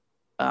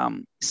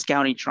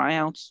scouting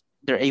tryouts.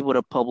 They're able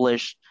to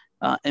publish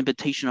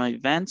invitational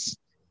events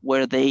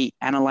where they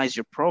analyze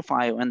your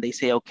profile and they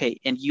say, okay,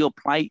 and you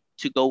apply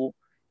to go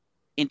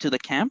into the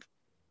camp.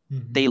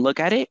 Mm-hmm. They look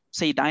at it,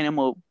 say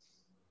Dynamo,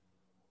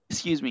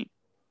 excuse me,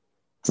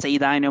 say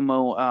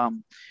Dynamo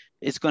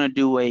is going to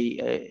do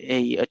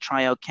a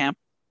tryout camp.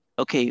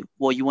 Okay,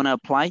 well, you want to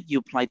apply? You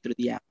apply through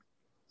the app.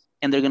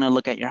 And they're going to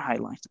look at your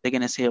highlights. They're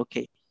going to say,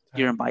 okay,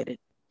 you're invited.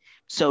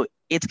 So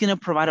it's going to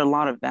provide a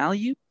lot of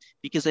value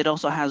because it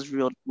also has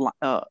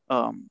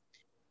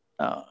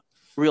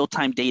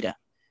real-time data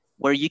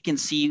where you can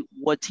see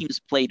what teams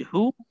played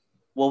who,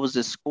 what was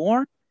the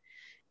score,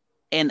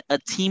 and a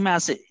team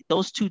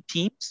those two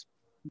teams,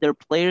 their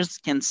players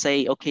can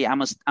say, okay, I'm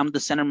the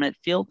center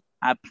midfield,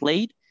 I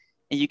played,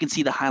 and you can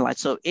see the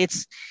highlights. So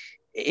it's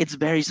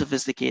very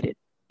sophisticated,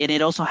 and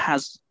it also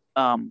has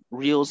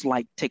reels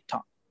like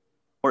TikTok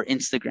or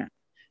Instagram,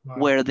 wow,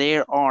 where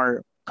there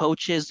are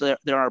coaches,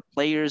 there are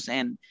players,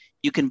 and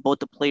you can vote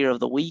the player of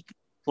the week,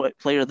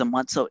 player of the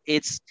month. So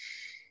it's,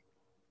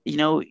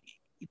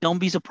 don't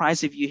be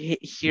surprised if you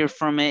hear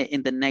from it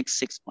in the next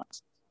 6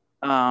 months.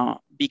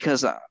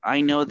 Because I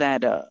know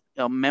that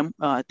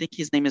I think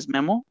his name is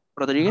Memo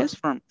Rodriguez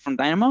from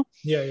Dynamo.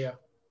 Yeah.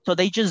 So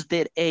they just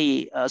did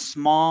a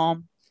small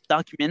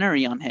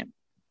documentary on him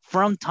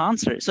from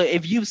Tonsor. So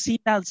if you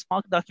see that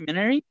small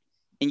documentary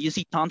and you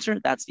see Tonsor,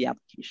 that's the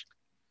application.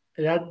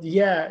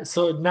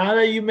 So now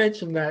that you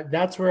mentioned that,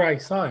 that's where I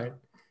saw it,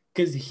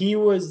 because he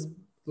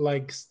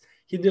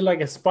did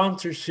like a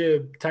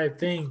sponsorship type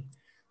thing.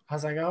 I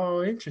was like,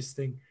 oh,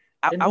 interesting.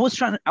 I was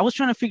trying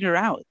to figure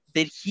out,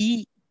 did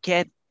he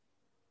get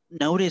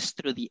noticed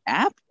through the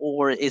app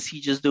or is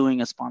he just doing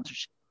a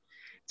sponsorship?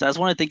 So that's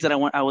one of the things that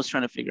I was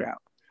trying to figure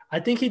out. I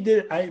think he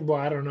did. I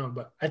don't know,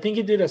 but I think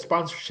he did a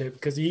sponsorship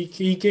because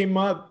he came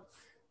up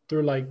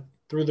through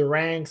the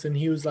ranks, and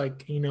he was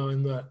like, in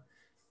the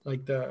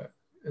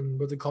and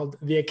what's it called,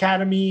 the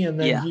academy, and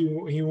then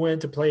he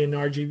went to play in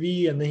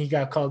RGV, and then he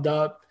got called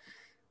up.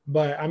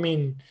 But I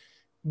mean,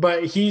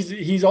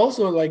 he's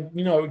also like,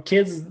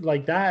 kids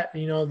like that,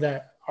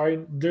 that are,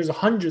 there's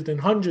hundreds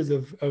and hundreds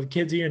of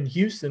kids here in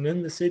Houston,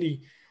 in the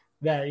city,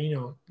 that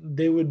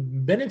they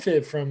would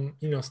benefit from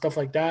stuff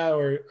like that,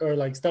 or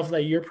like stuff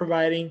that you're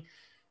providing.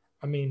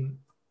 I mean,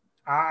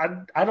 I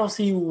don't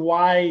see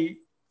why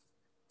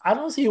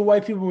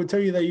people would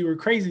tell you that you were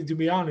crazy, to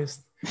be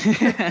honest.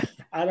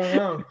 I don't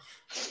know.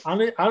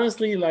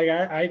 Honestly, like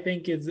I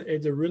think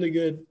it's a really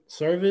good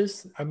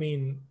service. I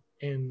mean,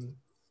 and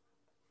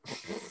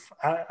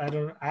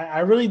I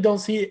really don't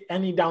see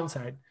any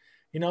downside,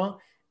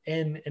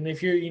 and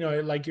if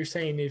you're, like you're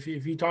saying, if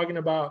you're talking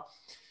about,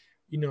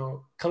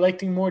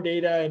 collecting more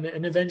data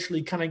and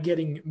eventually kind of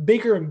getting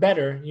bigger and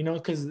better,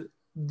 because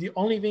the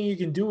only thing you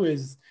can do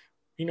is,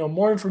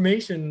 more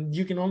information,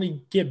 you can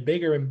only get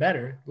bigger and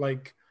better.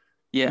 Like,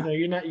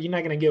 you're not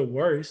going to get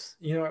worse,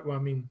 well, I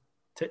mean,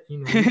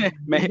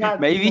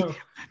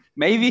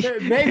 maybe,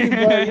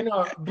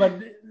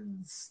 but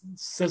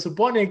se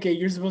supone que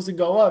you're supposed to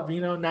go up,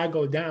 not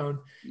go down.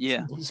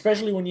 Yeah.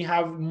 Especially when you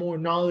have more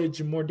knowledge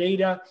and more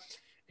data,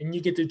 and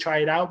you get to try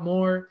it out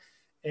more,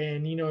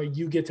 and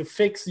you get to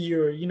fix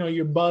your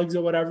your bugs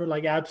or whatever,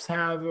 like apps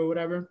have or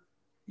whatever.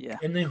 Yeah.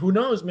 And then who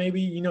knows,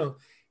 maybe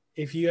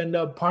if you end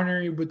up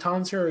partnering with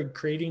Tonsor or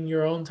creating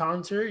your own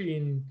Tonsor,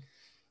 and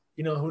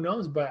who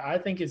knows. But I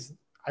think it's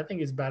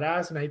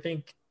badass, and I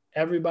think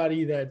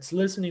everybody that's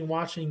listening,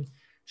 watching,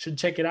 should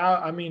check it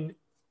out. I mean,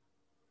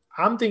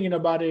 I'm thinking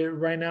about it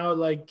right now,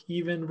 like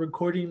even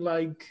recording,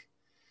 like,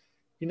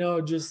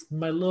 just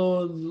my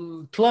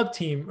little club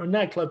team, or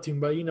not club team,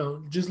 but,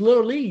 just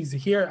little leagues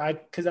here.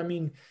 Because I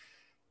mean,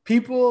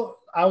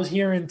 I was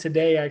hearing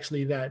today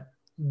actually that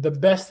the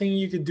best thing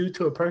you could do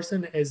to a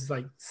person is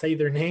like say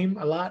their name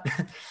a lot,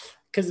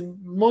 because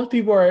most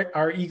people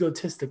are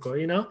egotistical,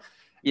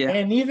 Yeah.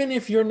 And even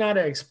if you're not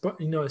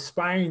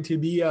aspiring to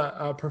be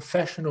a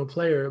professional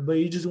player, but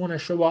you just want to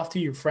show off to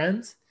your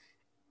friends,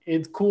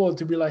 it's cool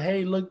to be like,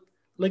 hey, look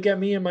at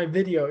me in my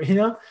video,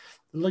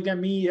 look at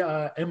me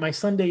in my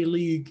Sunday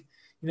league,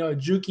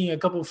 juking a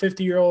couple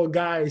 50-year-old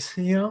guys,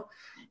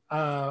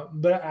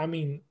 but I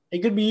mean, it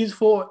could be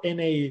useful in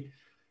a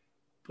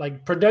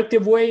like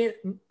productive way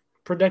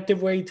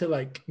to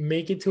like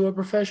make it to a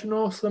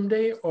professional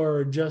someday,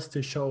 or just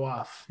to show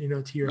off, to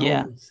your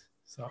homies.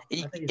 So I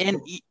think it's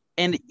cool.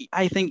 And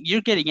I think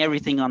you're getting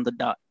everything on the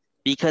dot,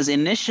 because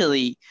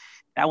initially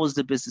that was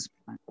the business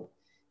plan.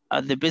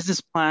 The business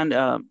plan,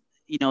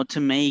 to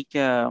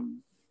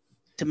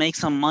make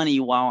some money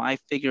while I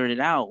figured it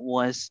out,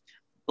 was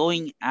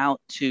going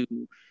out to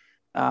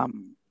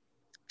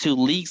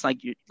leagues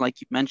like you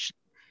mentioned,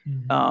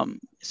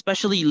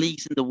 especially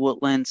leagues in the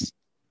Woodlands,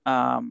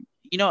 out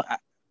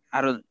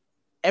of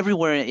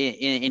everywhere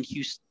in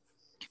Houston.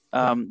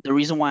 The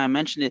reason why I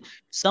mentioned it,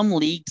 some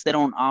leagues they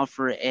don't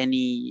offer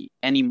any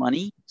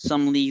money.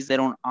 Some leagues they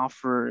don't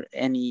offer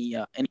any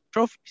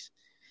trophies.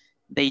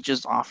 They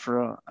just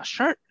offer a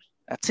shirt.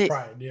 That's it.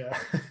 Right. Yeah.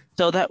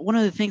 So that one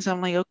of the things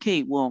I'm like,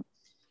 okay, well,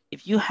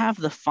 if you have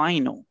the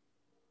final,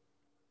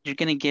 you're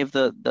gonna give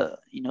the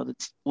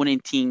winning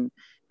team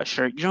a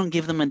shirt. You don't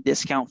give them a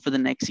discount for the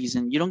next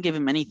season. You don't give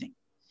them anything.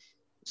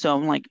 So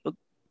I'm like,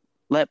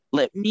 let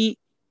me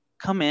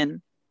come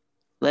in,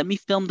 let me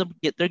film them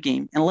get their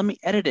game, and let me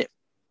edit it,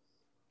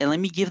 and let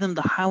me give them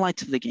the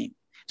highlights of the game.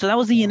 So that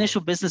was the Wow.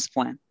 initial business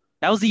plan.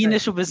 That was the Right.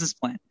 initial business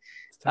plan.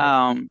 It's tight.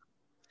 Um,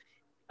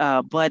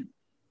 but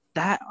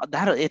that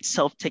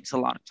itself takes a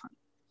lot of time.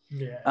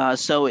 Yeah.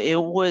 So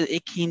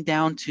it came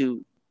down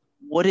to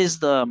what is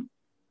the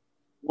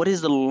what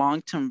is the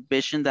long-term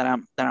vision that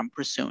I'm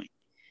pursuing,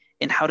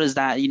 and how does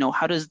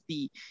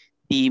the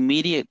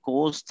immediate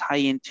goals tie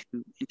into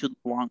the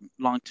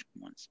long-term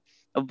ones.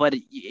 But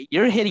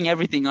you're hitting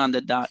everything on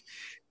the dot.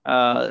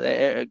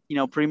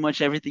 Pretty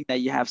much everything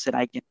that you have said,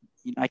 I can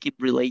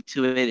relate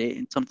to it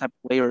in some type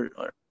of way,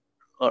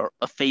 or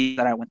a phase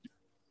that I went through.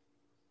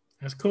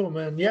 That's cool,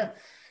 man. Yeah.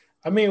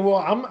 I mean, well,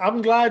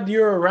 I'm glad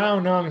you're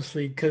around,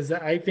 honestly, because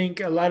I think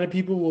a lot of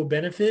people will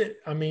benefit.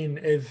 I mean,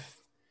 if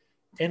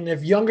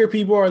younger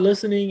people are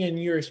listening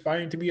and you're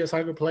aspiring to be a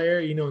soccer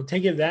player,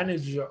 take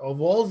advantage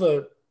of all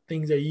the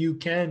things that you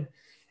can.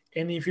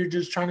 And if you're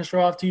just trying to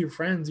show off to your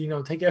friends,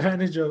 take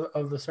advantage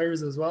of the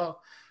service as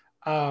well.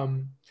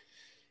 Um,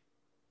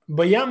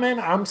 but yeah, man,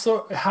 I'm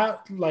so how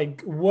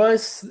like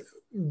what's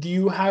do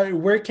you have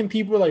where can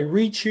people like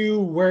reach you?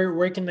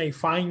 Where can they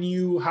find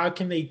you? How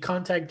can they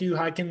contact you?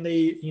 How can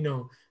they,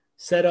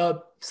 set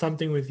up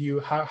something with you?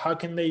 How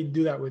can they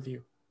do that with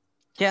you?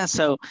 Yeah,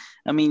 so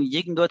I mean,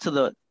 you can go to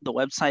the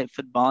website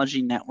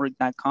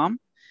footballgynetwork.com,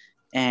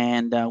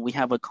 and we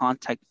have a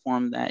contact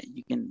form that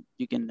you can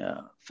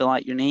fill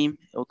out your name.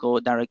 It'll go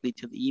directly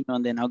to the email,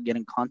 and then I'll get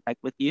in contact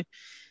with you.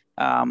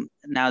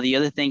 Now the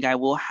other thing I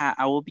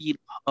will be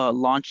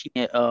launching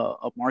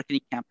a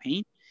marketing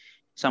campaign.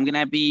 So I'm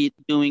gonna be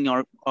doing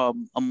a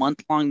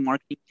month-long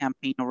marketing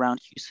campaign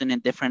around Houston in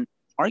different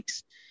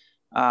parks,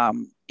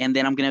 and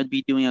then I'm gonna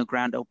be doing a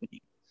grand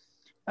opening.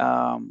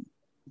 Um,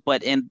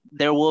 and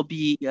there will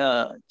be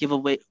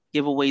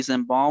giveaways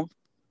involved.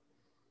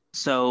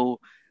 So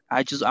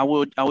I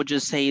would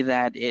just say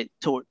that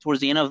towards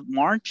the end of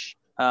March,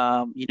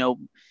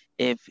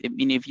 if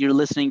you're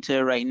listening to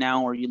it right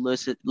now, or you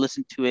listen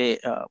to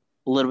it a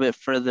little bit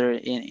further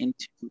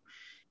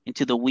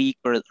into the week,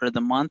 or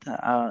the month,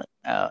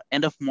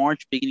 end of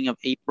March, beginning of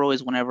April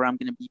is whenever I'm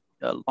going to be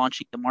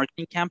launching the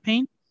marketing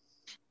campaign.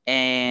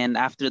 And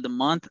after the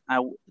month,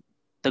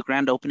 the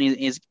grand opening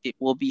it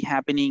will be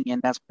happening,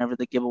 and that's whenever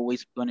the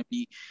giveaways are going to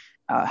be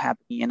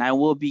happening. And I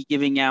will be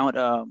giving out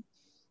a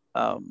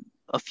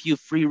few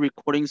free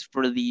recordings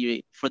for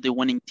the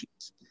winning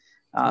teams.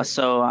 Right.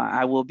 So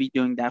I will be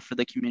doing that for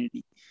the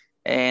community,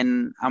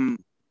 and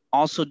I'm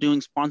also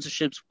doing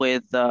sponsorships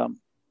with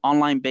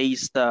online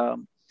based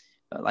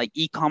like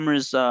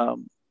e-commerce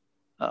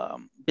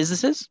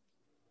businesses,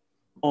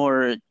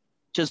 or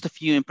just a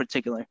few in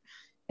particular.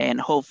 And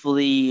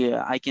hopefully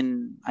I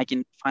can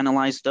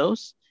finalize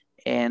those,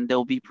 and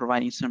they'll be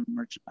providing some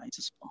merchandise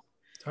as well.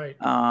 Right.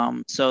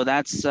 So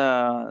that's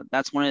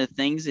one of the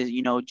things is,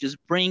 just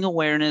bring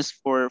awareness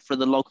for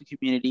the local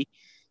community,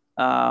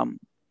 um,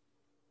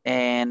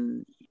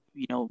 and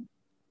you know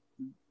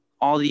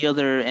all the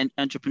other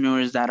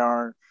entrepreneurs that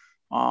are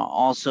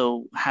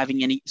also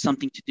having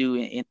something to do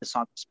in the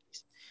soccer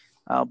space.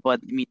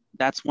 But I mean,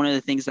 that's one of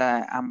the things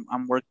that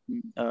I'm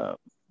working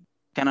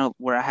kind of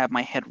where I have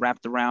my head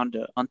wrapped around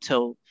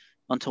until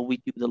we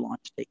do the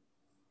launch date.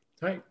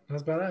 Right.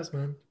 That's badass,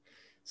 man.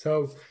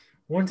 So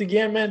once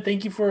again, man,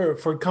 thank you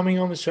for coming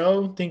on the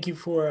show. Thank you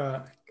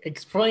for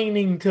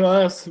explaining to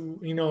us,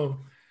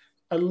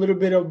 a little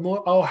bit of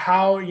more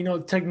how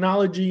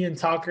technology and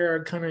soccer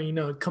are kind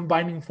of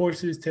combining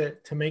forces to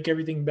make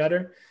everything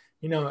better.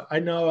 I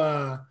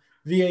know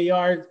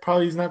VAR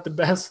probably is not the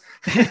best,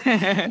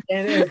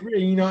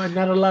 and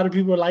not a lot of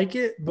people like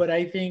it, but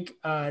I think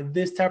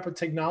this type of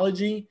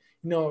technology,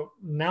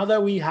 now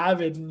that we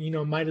have it,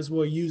 might as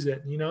well use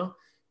it,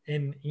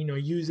 and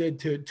use it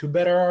to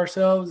better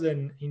ourselves,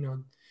 and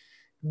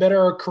better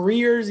our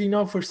careers,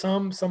 for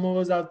some of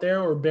us out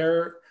there, or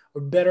better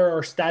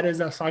our status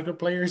as soccer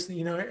players,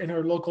 in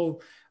our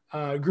local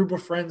group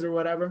of friends or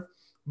whatever.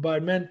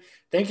 But man,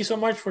 thank you so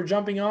much for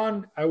jumping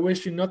on. I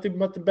wish you nothing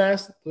but the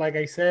best. Like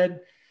I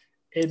said,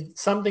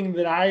 it's something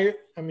that I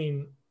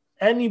mean,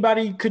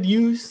 anybody could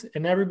use,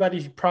 and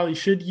everybody probably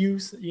should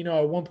use,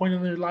 at one point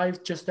in their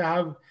life, just to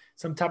have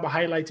some type of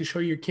highlight to show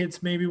your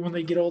kids maybe when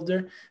they get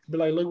older. Be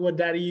like, look what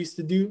daddy used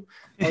to do,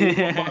 or look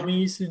what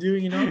mommy used to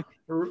do,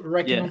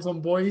 wrecking Yeah. on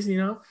some boys.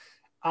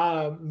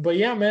 But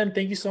yeah, man,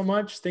 thank you so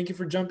much. Thank you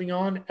for jumping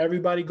on.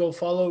 Everybody go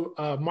follow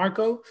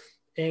Marco,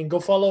 and go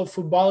follow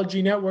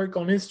Footballogy Network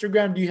on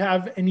Instagram. Do you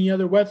have any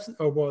other website,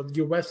 or well,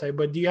 your website,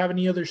 but do you have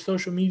any other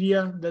social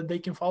media that they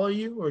can follow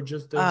you, or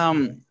just the Instagram?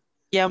 Um,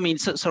 yeah, I mean,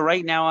 so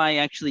right now I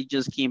actually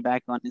just came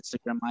back on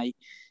Instagram.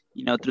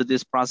 through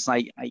this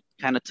process, I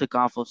kind of took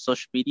off of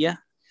social media.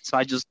 So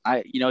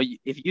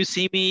if you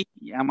see me,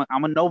 I'm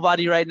a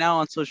nobody right now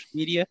on social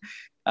media.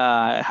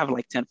 I have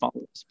like 10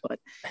 followers, but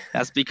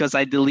that's because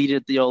I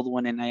deleted the old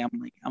one and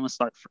I'm gonna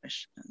start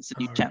fresh. It's a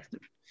new All right. chapter.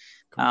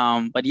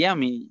 Cool. But yeah, I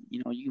mean,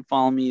 you can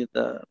follow me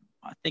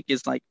I think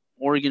it's like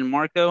Oregon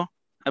Marco,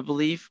 I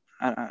believe.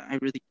 I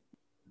really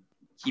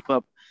keep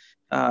up.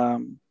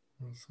 Um,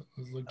 Let's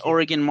look here.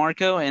 Oregon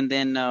Marco, and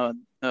then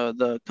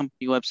the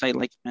company website,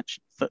 like you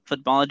mentioned,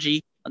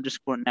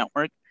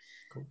 Footballogy_network.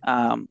 Cool.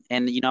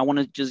 And I want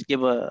to just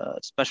give a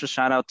special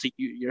shout out to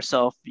you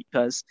yourself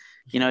because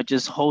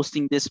just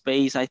hosting this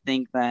space, I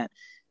think that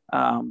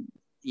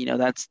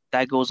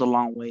that goes a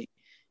long way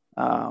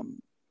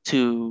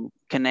to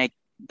connect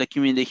the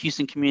community, the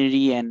Houston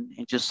community, and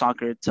just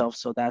soccer itself.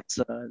 So that's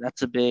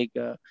a big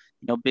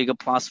big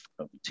applause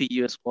to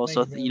you as well.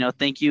 Thank So you,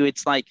 thank you.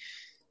 It's like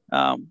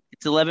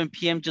it's 11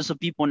 p.m. just so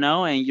people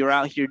know, and you're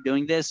out here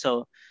doing this.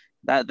 So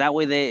that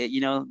way the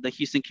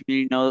Houston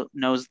community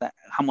knows that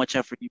how much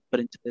effort you put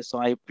into this. So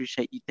I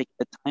appreciate you taking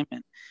the time,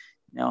 and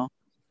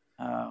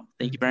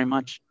thank you very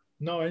much.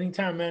 No,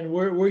 anytime, man.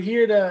 We're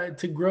here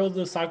to grow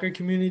the soccer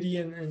community,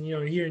 and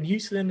here in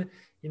Houston,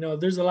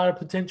 there's a lot of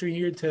potential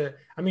here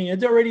I mean,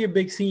 it's already a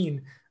big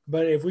scene,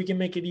 but if we can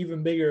make it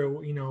even bigger,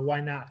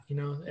 why not?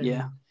 And,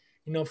 Yeah.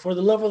 For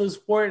the love of the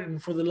sport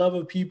and for the love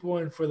of people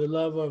and for the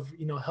love of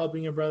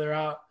helping a brother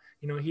out,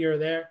 here or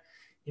there,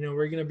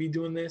 we're gonna be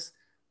doing this.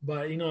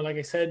 But like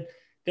I said,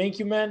 thank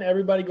you, man.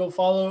 Everybody, go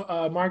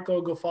follow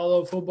Marco. Go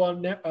follow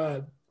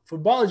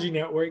Footballogy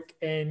Network,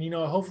 and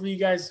hopefully you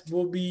guys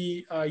will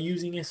be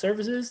using his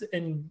services,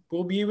 and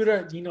we'll be able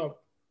to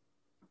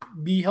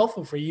be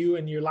helpful for you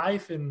in your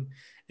life. And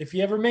if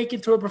you ever make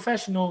it to a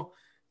professional,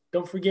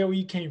 don't forget where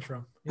you came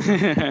from.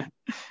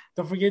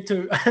 Don't forget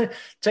to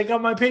check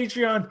out my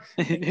Patreon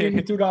and give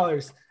me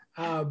 $2.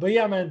 But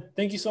yeah, man,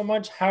 thank you so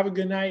much. Have a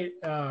good night,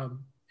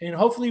 and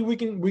hopefully we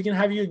can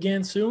have you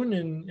again soon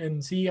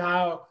and see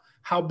how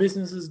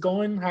business is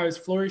going, how it's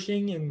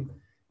flourishing, and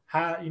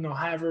how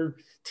however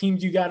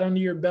teams you got under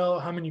your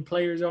belt, how many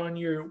players are on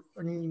your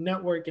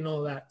network, and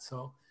all that.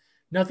 So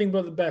nothing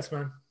but the best,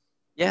 man.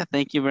 Yeah,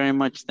 thank you very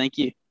much. Thank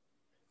you.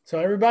 So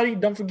everybody,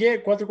 don't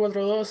forget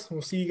 442.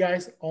 We'll see you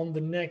guys on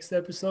the next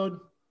episode.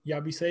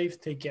 Y'all be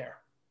safe. Take care.